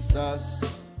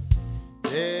Jesus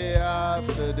day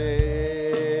after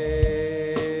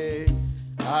day.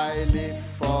 I live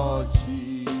for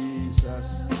Jesus.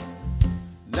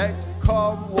 Let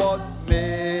come what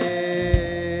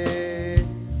may,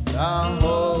 the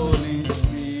Holy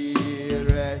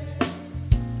Spirit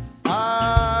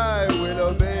I will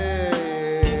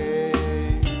obey.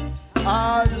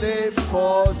 I live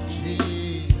for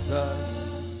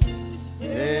Jesus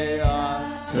day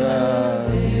after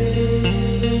day.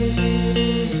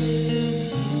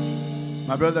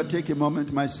 My brother, take a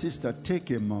moment. My sister,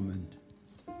 take a moment.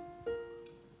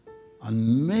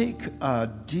 And make a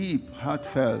deep,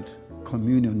 heartfelt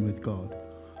communion with God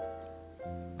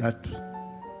that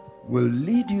will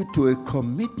lead you to a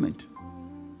commitment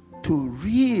to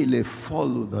really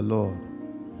follow the Lord,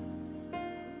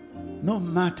 no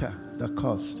matter the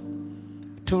cost.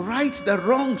 To right the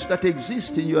wrongs that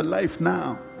exist in your life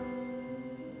now,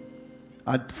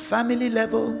 at family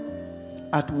level,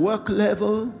 at work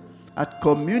level, at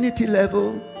community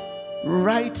level.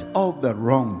 Right all the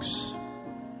wrongs.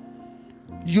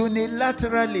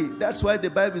 Unilaterally. That's why the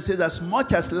Bible says, as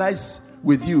much as lies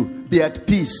with you, be at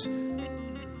peace.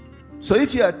 So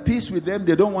if you're at peace with them,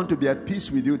 they don't want to be at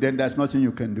peace with you, then there's nothing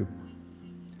you can do.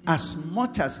 As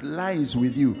much as lies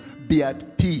with you, be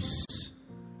at peace.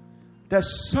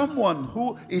 There's someone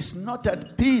who is not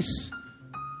at peace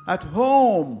at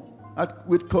home,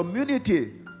 with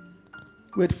community,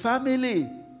 with family,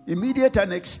 immediate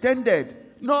and extended.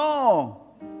 No.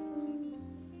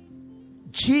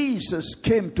 Jesus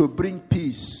came to bring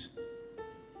peace.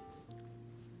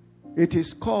 It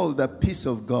is called the peace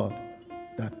of God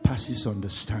that passes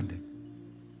understanding.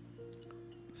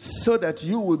 So that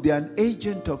you will be an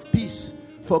agent of peace.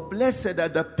 For blessed are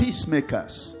the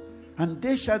peacemakers, and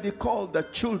they shall be called the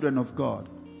children of God.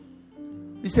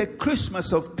 It's a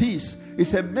Christmas of peace.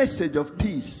 It's a message of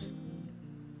peace.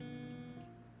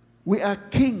 We are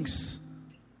kings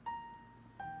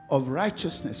of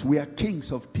righteousness. We are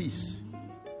kings of peace.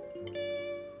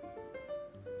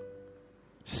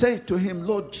 Say to him,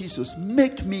 Lord Jesus,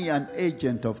 make me an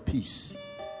agent of peace.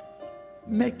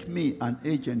 Make me an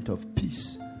agent of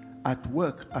peace at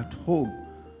work, at home,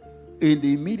 in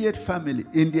the immediate family,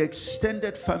 in the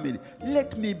extended family.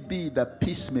 Let me be the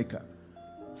peacemaker.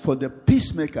 For the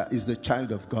peacemaker is the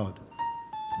child of God.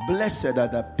 Blessed are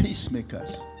the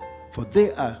peacemakers, for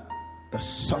they are the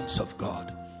sons of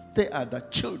God. They are the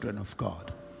children of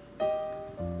God.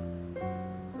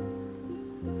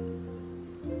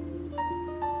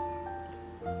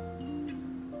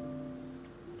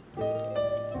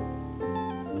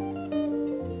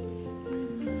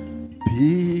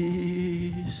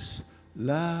 Peace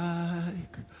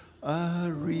like a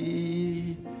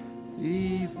river,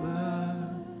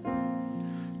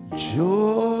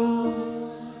 joy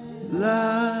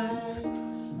like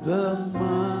the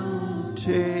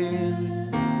mountain,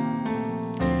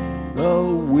 the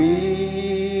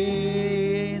wind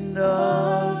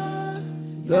of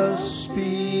the Spirit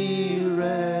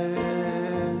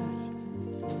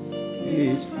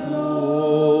is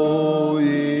flowing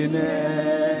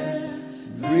everywhere.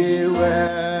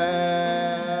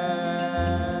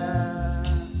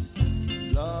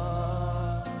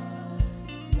 Love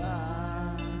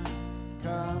like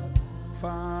a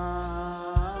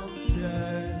fountain,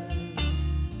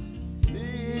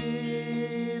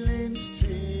 filling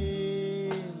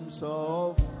streams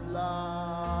of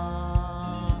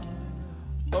life.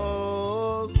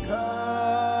 Oh,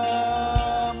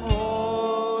 come,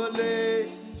 Holy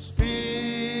Spirit,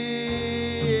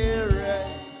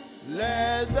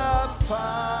 let the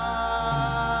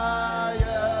fire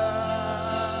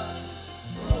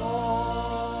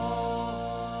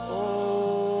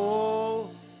oh,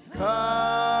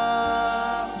 come,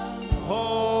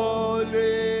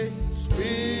 Holy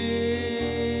Spirit,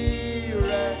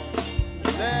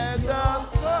 let the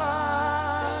fire.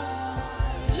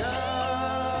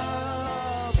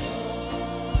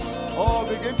 Oh,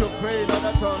 begin to pray in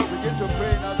other tongues. Begin to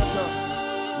pray in other tongues.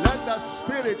 Let the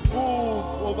Spirit move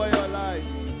over your life.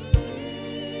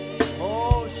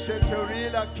 Oh,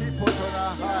 Shetorila, keep it on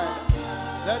our high.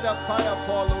 Let the fire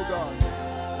fall, oh God.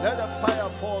 Let the fire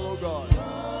fall, oh God.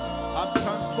 And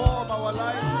transform our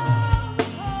lives.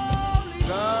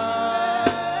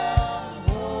 Come,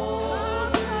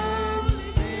 Holy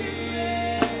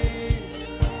Spirit.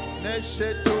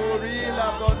 Neshetorila,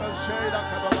 Bonoshela,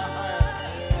 Kababahaya.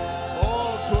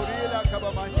 Oh, Torila,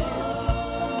 Kababahaya.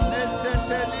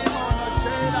 Nesetelima,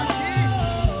 Noshela, Ki.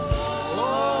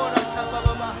 Oh, the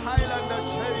Kababahaya, and the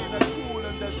Shela, the cool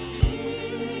and the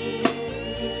sea.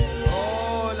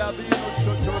 Oh, Labino,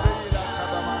 Shotorila,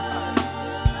 Kababahaya.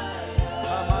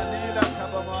 Amanila,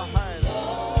 Kababahaya.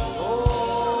 Oh,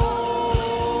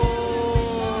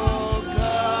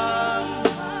 God.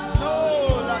 No,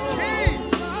 the King.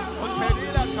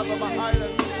 Oterila, Kababahaya.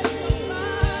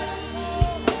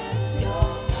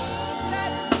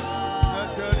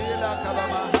 Oterila,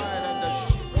 Kababahaya, and the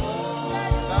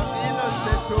Lamino,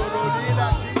 Shetorila,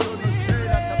 Kito,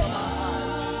 Noshela,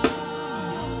 Kababahaya.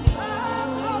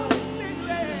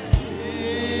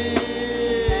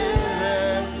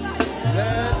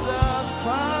 Let the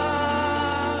fire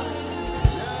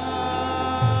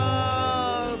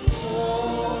fall.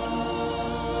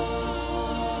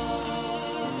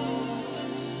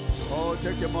 Oh,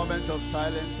 take a moment of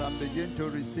silence and begin to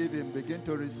receive Him. Begin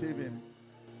to receive Him.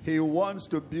 He wants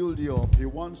to build you up. He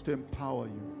wants to empower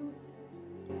you.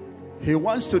 He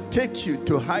wants to take you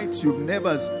to heights you've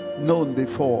never known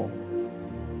before.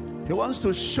 He wants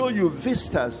to show you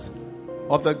vistas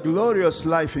of the glorious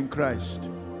life in Christ.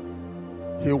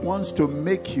 He wants to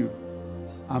make you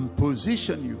and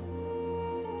position you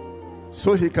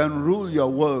so He can rule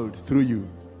your world through you.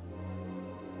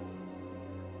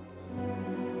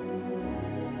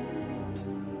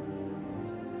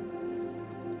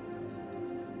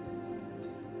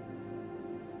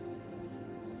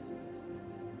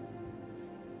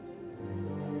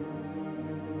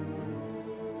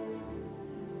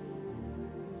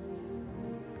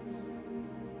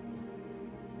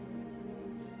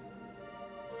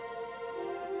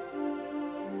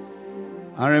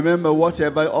 And remember,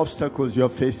 whatever obstacles you're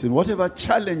facing, whatever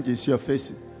challenges you're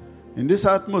facing, in this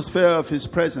atmosphere of His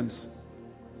presence,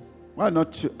 why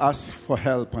not you ask for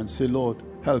help and say, Lord,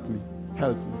 help me,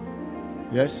 help me.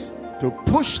 Yes, to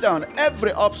push down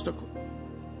every obstacle,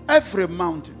 every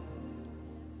mountain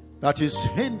that is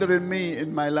hindering me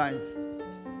in my life.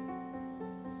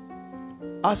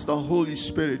 Ask the Holy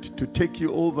Spirit to take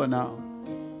you over now,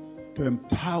 to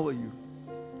empower you.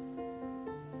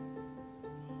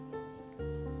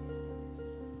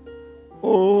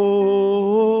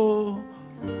 Oh,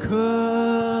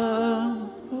 come,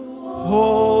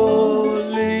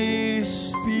 Holy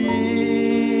Spirit,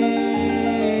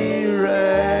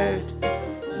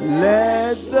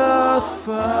 let the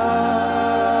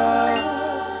fire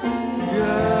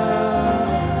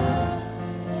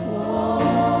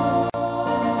fall.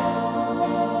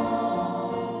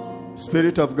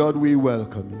 Spirit of God, we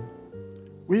welcome you.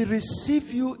 We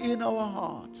receive you in our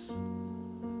hearts.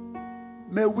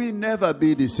 may we never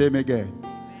be the same again.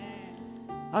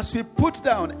 As we put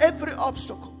down every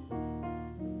obstacle,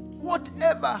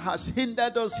 whatever has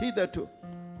hindered us hitherto,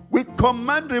 we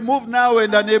command remove now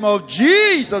in the name of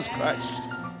Jesus Christ.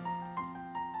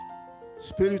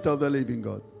 Spirit of the living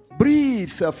God,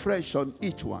 breathe afresh on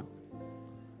each one.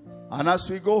 And as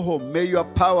we go home, may your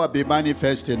power be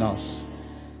manifest in us.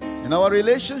 In our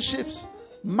relationships,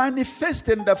 manifest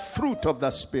in the fruit of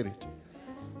the Spirit.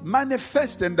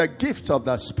 Manifest in the gift of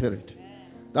the Spirit,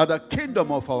 that the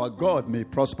kingdom of our God may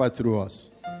prosper through us.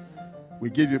 We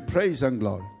give you praise and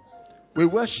glory. We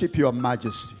worship your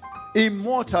majesty,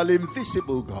 immortal,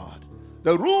 invisible God,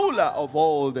 the ruler of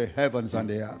all the heavens and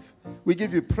the earth. We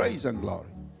give you praise and glory.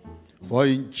 For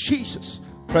in Jesus'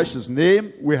 precious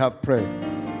name we have prayed.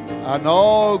 And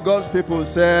all God's people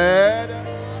said...